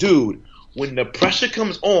 This dude, when the pressure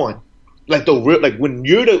comes on, like when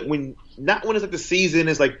it's like the season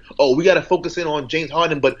is like, oh, we got to focus in on James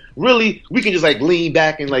Harden, but really we can just like lean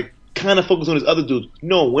back and like kind of focus on his other dudes.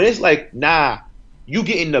 No, when it's like, nah, you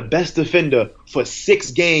getting the best defender for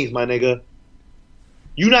 6 games, my nigga.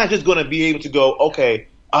 You're not just gonna be able to go, okay,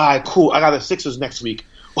 all right, cool, I got the Sixers next week.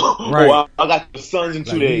 Right. Or I got the Suns in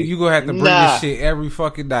 2 days. You gonna have to bring this shit every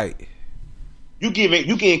fucking night. You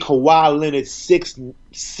getting Kawhi Leonard six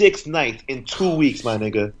nights in 2 weeks, my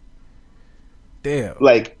nigga. Damn.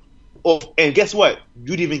 Like, and guess what? You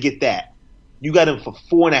didn't even get that. You got him for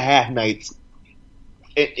 4.5 nights,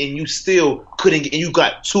 and you still couldn't get. And you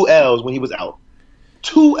got 2 L's when he was out.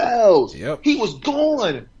 2 L's. Yep. He was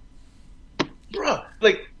gone, bruh.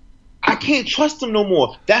 Like, I can't trust him no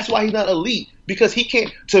more. That's why he's not elite, because he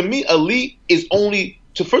can't. To me, elite is only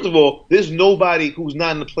to. First of all, there's nobody who's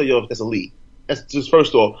not in the playoffs that's elite. That's just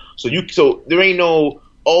first off. So there ain't no.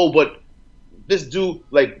 Oh, but this dude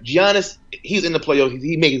like Giannis, he's in the playoffs.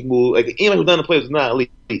 He makes his move. Like anybody who's not in the playoffs is not elite.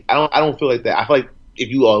 I don't feel like that. I feel like if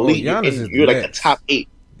you are elite, you're like a top 8.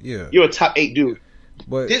 Yeah, you're a top 8 dude.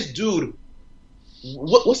 But this dude,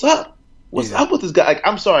 what's up? What's up with this guy? Like,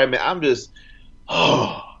 I'm sorry, man. I'm just,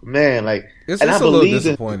 oh man, like it's a little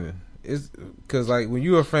disappointing. It's because like when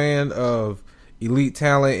you're a fan of elite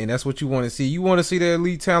talent and that's what you want to see. You want to see that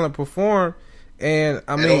elite talent perform. And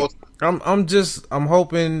I mean, I'm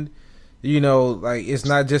hoping, like it's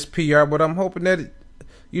not just PR, but I'm hoping that,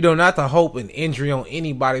 not to hope an injury on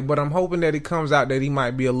anybody, but I'm hoping that it comes out that he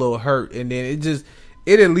might be a little hurt, and then it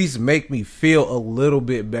at least make me feel a little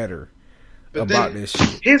bit better about this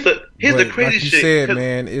shit. Here's the crazy like you shit. Said,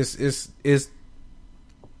 man, it's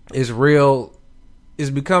real. It's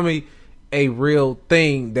becoming a real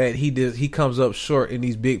thing that he comes up short in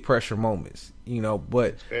these big pressure moments.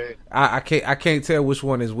 But I can't tell which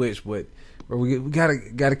one is which, but we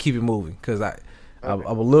gotta keep it moving because I'm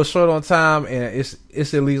a little short on time, and it's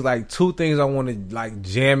at least like 2 things I want to like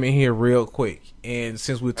jam in here real quick. And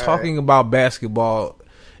since we're talking about basketball,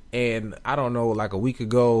 and I don't know, like a week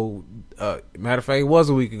ago, matter of fact, it was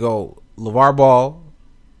a week ago, LeVar Ball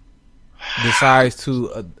decides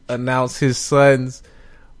to announce his son's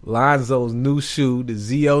Lonzo's new shoe, the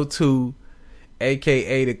ZO2,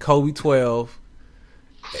 aka the Kobe 12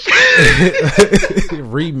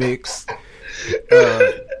 remix.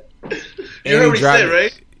 You heard what he said,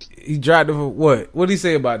 right? He dropped it for what? What did he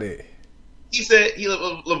say about that? He said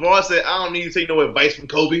LeVar said, "I don't need to take no advice from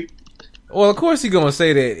Kobe." Well, of course he's gonna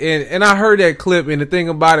say that, and I heard that clip, and the thing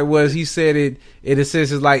about it was he said it in a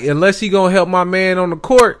sense is like, unless he gonna help my man on the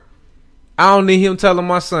court, I don't need him telling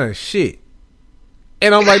my son shit.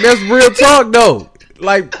 And I'm like, that's real talk though.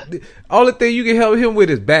 Like, the only thing you can help him with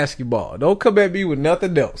is basketball. Don't come at me with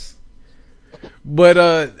nothing else. But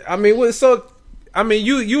I mean, you a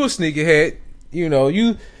sneakerhead. You know,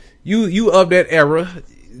 you of that era.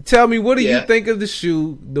 Tell me, what do you think of the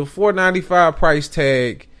shoe? The $495 price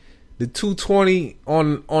tag, the $220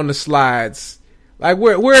 on the slides. Like,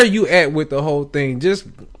 where are you at with the whole thing? Just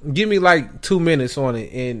give me like 2 minutes on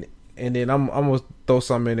it, and then I'm gonna throw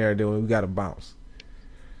something in there. Then we gotta bounce.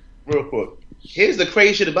 Real quick. Here's the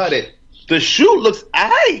crazy shit about it. The shoe looks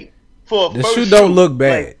aight for a the first shoe. Don't look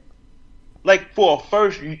bad. Like for a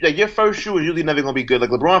first, like your first shoe is usually never gonna be good.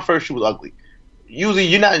 Like LeBron's first shoe was ugly. Usually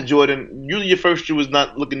you're not in Jordan. Usually your first shoe is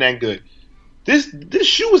not looking that good. This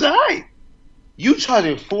shoe was alright. You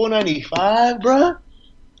charging $495, bruh?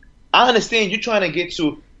 I understand you're trying to get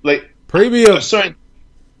to like premium, a certain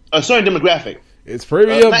demographic. It's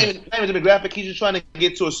premium. Not even demographic. He's just trying to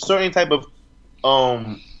get to a certain type of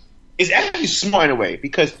It's actually smart in a way,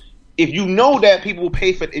 because if you know that people will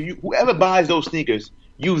pay for it, whoever buys those sneakers,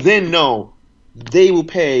 you then know they will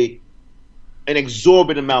pay an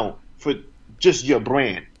exorbitant amount for just your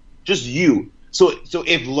brand, just you. So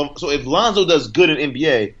if Lonzo does good in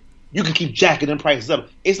NBA, you can keep jacking them prices up.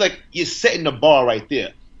 It's like you're setting the bar right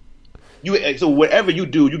there. So whatever you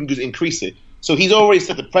do, you can just increase it. So he's already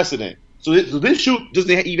set the precedent. So this shoe doesn't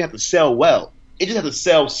even have to sell well. It just has to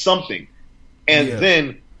sell something. And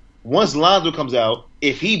then once Lonzo comes out,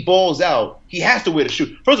 if he balls out, he has to wear the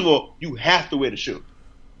shoe. First of all, you have to wear the shoe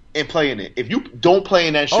and play in it. If you don't play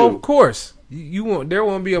in that shoe, of course, you won't. There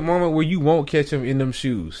won't be a moment where you won't catch him in them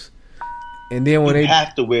shoes. And then when you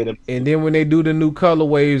have to wear them. And then when they do the new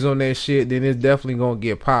colorways on that shit, then it's definitely gonna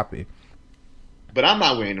get popping. But I'm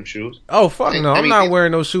not wearing them shoes. Oh fuck no! I'm not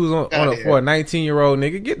wearing those shoes for a 19-year-old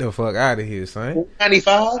nigga. Get the fuck out of here, son.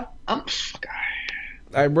 95. I'm fuck.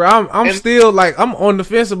 Like, bro, I'm still like, I'm on the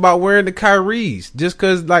fence about wearing the Kyries just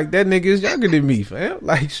cause like that nigga is younger than me, fam.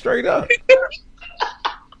 Like, straight up.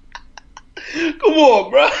 Come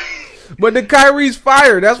on, bro. But the Kyrie's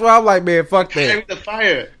fire. That's why I'm like, man, fuck that. Kyrie's the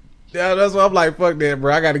fire. Yeah, that's why I'm like, fuck that,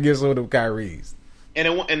 bro. I got to get some of them Kyries. And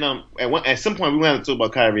at some point we went to talk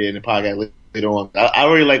about Kyrie in the podcast later on. I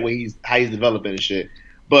really like how he's developing and shit.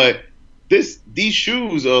 But these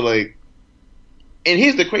shoes are like. And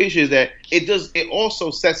here's the crazy shit is that it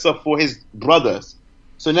also sets up for his brothers.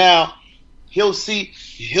 So now he'll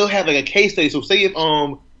have like a case study. So say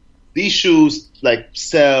if these shoes like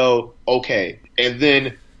sell okay, and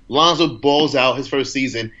then Lonzo balls out his first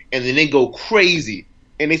season, and then they go crazy,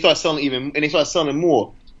 and they start selling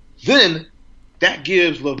more. Then that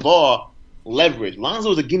gives LeVar leverage.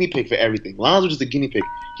 Lonzo is a guinea pig for everything. Lonzo's just a guinea pig.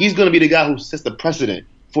 He's gonna be the guy who sets the precedent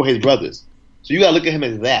for his brothers. So you gotta look at him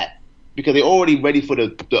as that. Because they're already ready for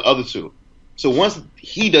the other two. So once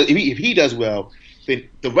he does, if he does well, then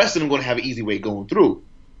the rest of them are going to have an easy way going through.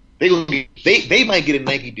 They might get a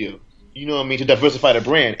Nike deal, you know what I mean, to diversify the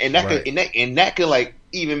brand, and that could like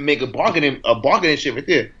even make a bargaining ship right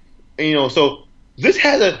there. And, you know, so this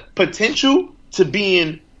has a potential to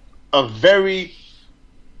being a very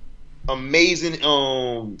amazing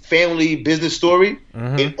family business story.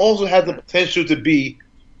 Mm-hmm. It also has the potential to be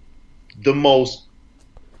the most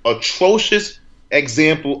atrocious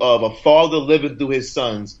example of a father living through his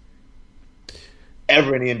sons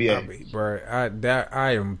ever in the NBA. I mean, bro,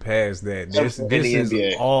 I am past that. This is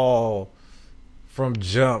NBA. All from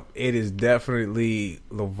jump. It is definitely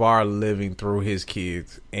LeVar living through his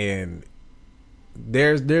kids, and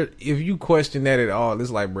if you question that at all, it's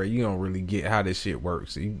like, bro, you don't really get how this shit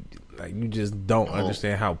works. You just don't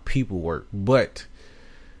understand how people work. But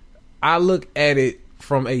I look at it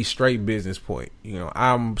from a straight business point. You know,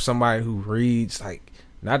 I'm somebody who reads, like,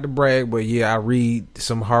 not to brag, but I read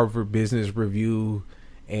some Harvard Business Review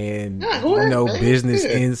and Business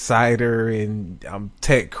Insider and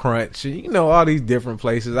TechCrunch and all these different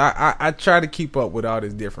places. I try to keep up with all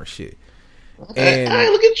this different shit.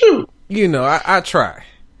 And look at you. I try.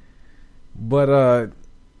 But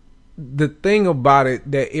the thing about it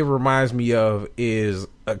that it reminds me of is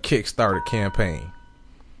a Kickstarter campaign.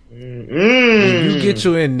 When you get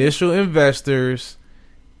your initial investors,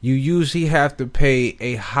 you usually have to pay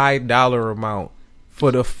a high dollar amount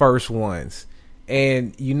for the first ones.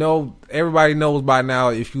 And everybody knows by now,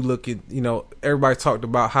 if you look at, everybody talked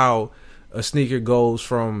about how a sneaker goes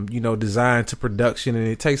from, design to production, and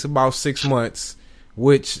it takes about 6 months,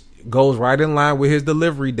 which goes right in line with his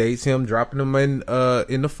delivery dates, him dropping them in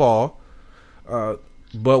the fall.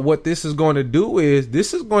 But what this is going to do is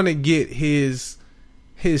this is going to get his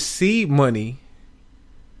seed money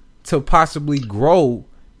to possibly grow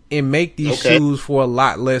and make these shoes for a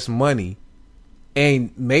lot less money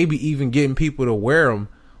and maybe even getting people to wear them.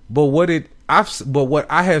 But what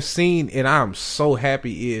I have seen, and I'm so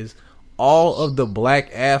happy, is all of the black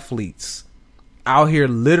athletes out here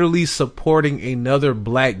literally supporting another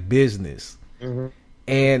black business. Mm-hmm.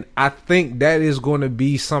 And I think that is going to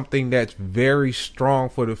be something that's very strong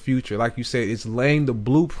for the future. Like you said, it's laying the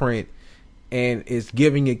blueprint, and it's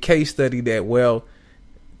giving a case study that, well,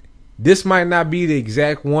 this might not be the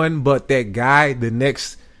exact one, but that guy, the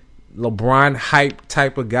next LeBron hype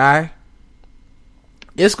type of guy,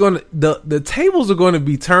 it's gonna the tables are going to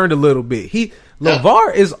be turned a little bit.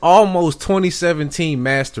 LeVar is almost 2017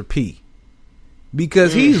 Master P,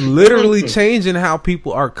 because he's literally changing how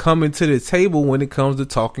people are coming to the table when it comes to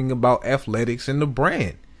talking about athletics and the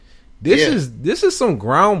brand. This is some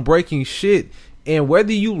groundbreaking shit, and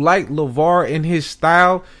whether you like LeVar and his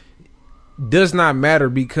style does not matter,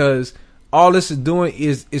 because all this is doing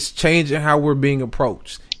is changing how we're being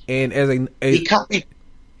approached. And as he copied.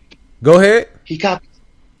 Go ahead. He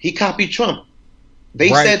copied Trump. They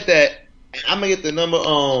said that, and I'm gonna get the number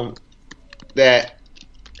that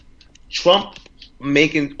Trump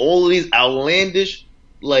making all of these outlandish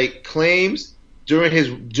like claims during his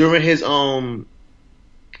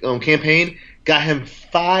campaign got him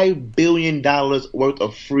 $5 billion worth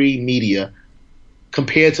of free media,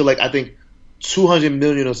 compared to like I think $200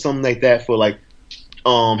 million or something like that for like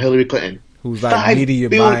Hillary Clinton, who's like media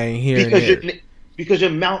buying here because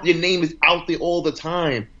your name is out there all the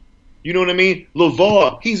time. You know what I mean?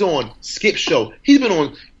 LeVar, he's on Skip Show. He's been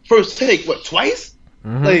on First Take twice?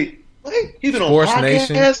 Mm-hmm. Like he's been Sports on podcasts,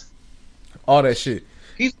 Nation, all that shit.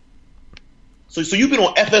 So you've been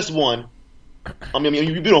on FS1. I mean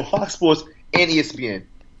you've been on Fox Sports and ESPN.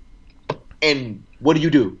 And what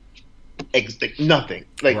do? Nothing.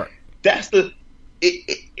 That's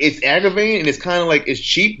it's aggravating, and it's kind of like it's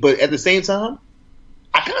cheap, but at the same time,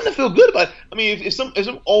 I kind of feel good about it. I mean, if some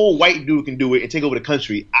old white dude can do it and take over the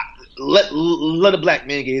country, let a black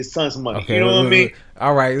man get his son some money. Okay, you know what I mean?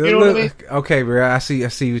 All right. You know what I mean? Okay, bro. I see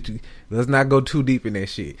what you. Let's not go too deep in that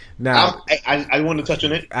shit. Now, I want to touch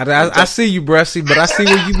on it. I see you, bro. But I see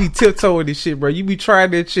where you be tiptoeing this shit, bro. You be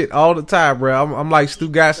trying that shit all the time, bro. I'm like Stu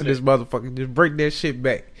Goss in this motherfucker. Just break that shit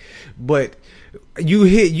back. But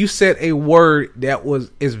you said a word that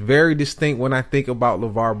is very distinct when I think about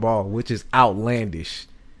LeVar Ball, which is outlandish.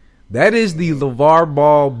 That is the LeVar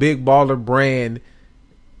Ball Big Baller brand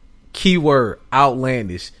keyword,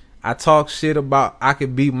 outlandish. I talk shit about I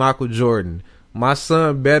could beat Michael Jordan. My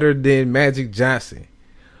son better than Magic Johnson.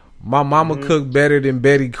 My mama cooked better than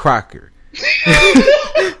Betty Crocker.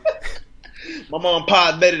 My mom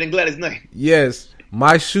pie better than Gladys Knight. Yes.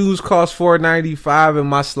 My shoes cost $4.95 and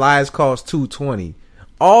my slides cost $2.20.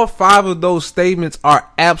 All 5 of those statements are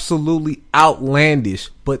absolutely outlandish,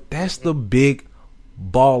 but that's the Big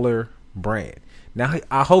Baller brand. Now,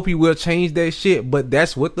 I hope he will change that shit, but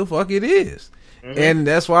that's what the fuck it is. Mm-hmm. And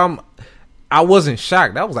that's why I wasn't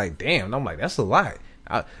shocked. I was like, damn. I'm like, that's a lot.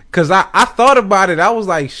 Cause I thought about it. I was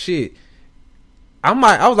like, shit. I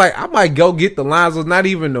might go get the Lonzos, not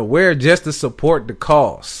even to wear, just to support the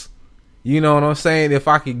cause. You know what I'm saying? If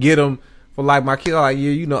I could get them for like my kid, like,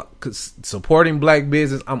 yeah, you know, cause supporting black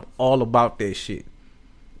business, I'm all about that shit.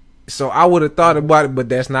 So I would have thought about it, but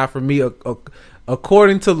that's not for me.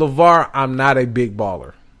 According to LeVar, I'm not a big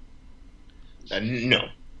baller. No,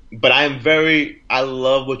 but I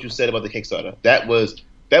love what you said about the Kickstarter.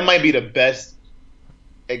 That might be the best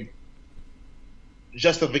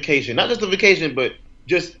justification, not justification, but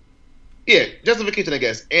justification, I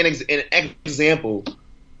guess, and an example.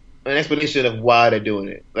 An explanation of why they're doing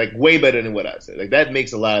it, like way better than what I said. Like that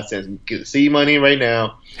makes a lot of sense. Get C money right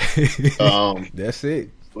now. That's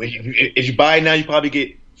it. If you buy it now, you probably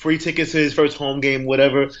get free tickets to his first home game,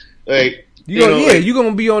 whatever. Like you're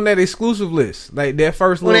gonna be on that exclusive list, like that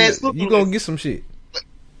first little. You gonna get some shit.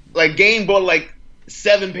 Like Game bought like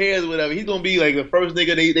 7 pairs or whatever. He's gonna be like the first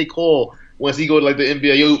nigga they call once he go to like the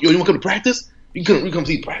NBA. Yo, you wanna come to practice? You come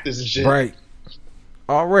see practice and shit. Right.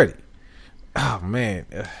 Already. Oh man.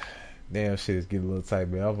 Damn, shit is getting a little tight,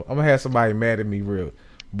 man. I'm gonna have somebody mad at me real.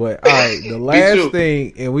 But all right, the last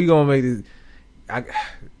thing, and we gonna make this.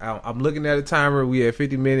 I'm looking at a timer. We have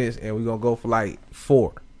 50 minutes, and we gonna go for like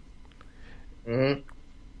 4. Mm-hmm.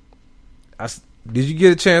 Did you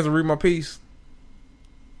get a chance to read my piece?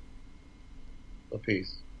 What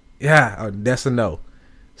piece? Yeah, that's a no.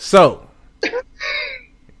 So,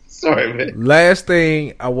 sorry, man. Last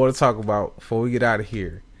thing I want to talk about before we get out of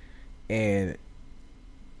here, and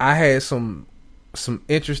I had some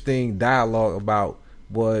interesting dialogue about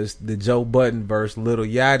was the Joe Budden versus Lil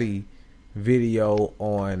Yachty video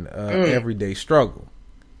on Everyday Struggle.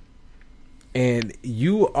 And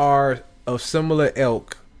you are of similar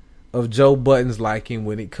ilk of Joe Budden's liking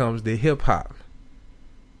when it comes to hip hop.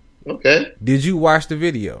 Okay. Did you watch the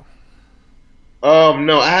video?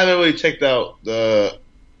 No, I haven't really checked out the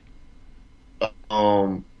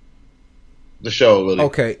show really.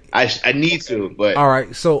 Okay. I need to, but all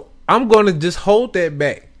right. So I'm gonna just hold that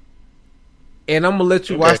back, and I'm gonna let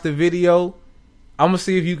you watch the video. I'm gonna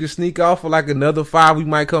see if you can sneak off for like another 5. We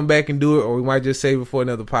might come back and do it, or we might just save it for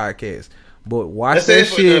another podcast. But watch that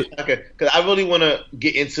shit. Okay, because I really want to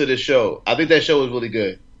get into the show. I think that show is really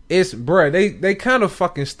good. It's bruh, they kind of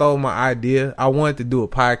fucking stole my idea. I wanted to do a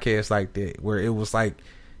podcast like that where it was like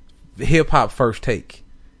hip hop first take,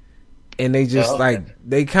 and they just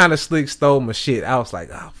they kind of slick stole my shit. I was like,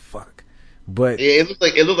 oh fuck, but yeah,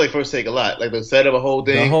 it looked like first take a lot. Like the set of a whole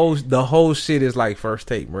thing. The whole shit is like first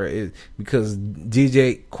take, bruh. Because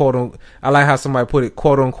DJ quote unquote, I like how somebody put it,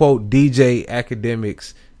 quote unquote DJ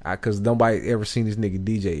academics, because nobody ever seen this nigga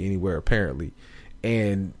DJ anywhere apparently,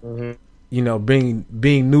 and. Mm-hmm. You know, being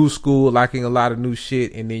new school, liking a lot of new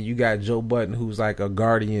shit, and then you got Joe Budden, who's like a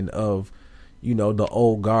guardian of, you know, the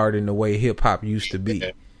old guard and the way hip hop used to be,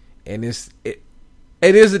 and it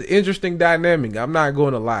is an interesting dynamic. I'm not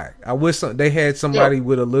going to lie. I wish they had somebody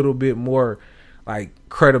with a little bit more like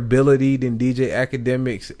credibility than DJ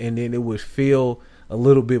Academics, and then it would feel a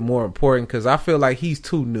little bit more important because I feel like he's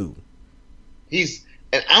too new.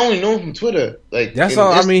 And I only know him from Twitter. Like that's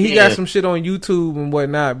all. I mean, he got some shit on YouTube and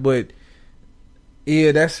whatnot, but.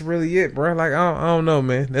 Yeah, that's really it, bro. Like I don't know,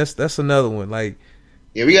 man. That's another one. Like,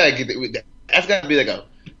 yeah, we gotta get that's gotta be like a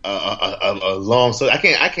long. So I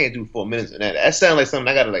can't do 4 minutes of that. That sounds like something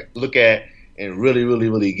I gotta like look at and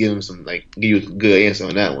really give him some give you a good answer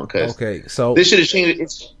on that one. Cause okay, so this shit is changing.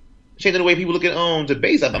 It's changing the way people look at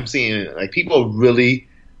debates. I'm seeing like people are really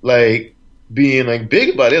like being like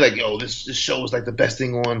big about it. Like, yo, this show is like the best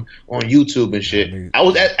thing on YouTube and shit. I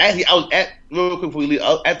was at real quick before we leave. I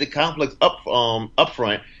was at the Complex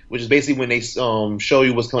upfront, which is basically when they show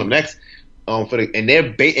you what's coming next. And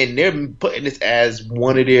they're putting this as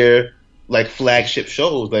one of their like flagship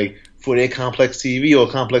shows, like for their Complex TV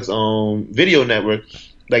or Complex video network.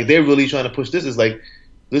 Like they're really trying to push this.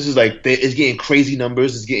 It's getting crazy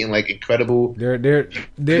numbers. It's getting like incredible.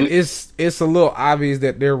 It's a little obvious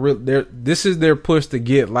that this is their push to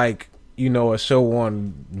get like, you know, a show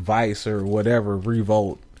on Vice or whatever,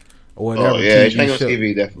 Revolt or whatever. Oh yeah, TV show.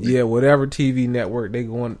 TV definitely. Yeah, whatever TV network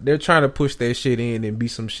they're trying to push that shit in and be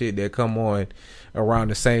some shit that come on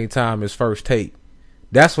around the same time as First Take.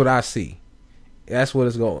 That's what I see. That's what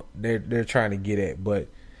it's going. They're trying to get at, but.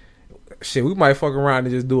 Shit, we might fuck around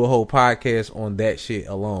and just do a whole podcast on that shit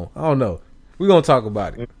alone. I don't know. We're going to talk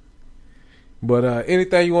about it. But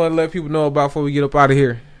anything you want to let people know about before we get up out of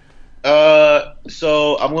here?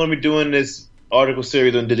 So I'm going to be doing this article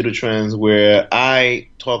series on digital trends where I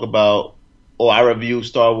talk about I review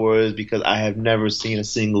Star Wars because I have never seen a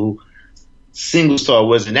single Star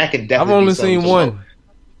Wars, and that can definitely. I've only seen one.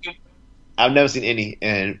 I've never seen any,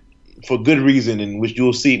 and for good reason, and which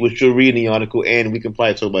you'll read in the article, and we can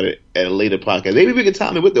probably talk about it at a later podcast. Maybe we can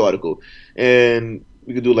time it with the article, and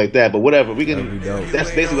we can do it like that. But whatever, we can. That's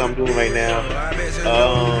basically what I'm doing right now.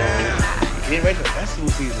 Getting ready for festival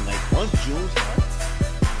season. Like once June starts.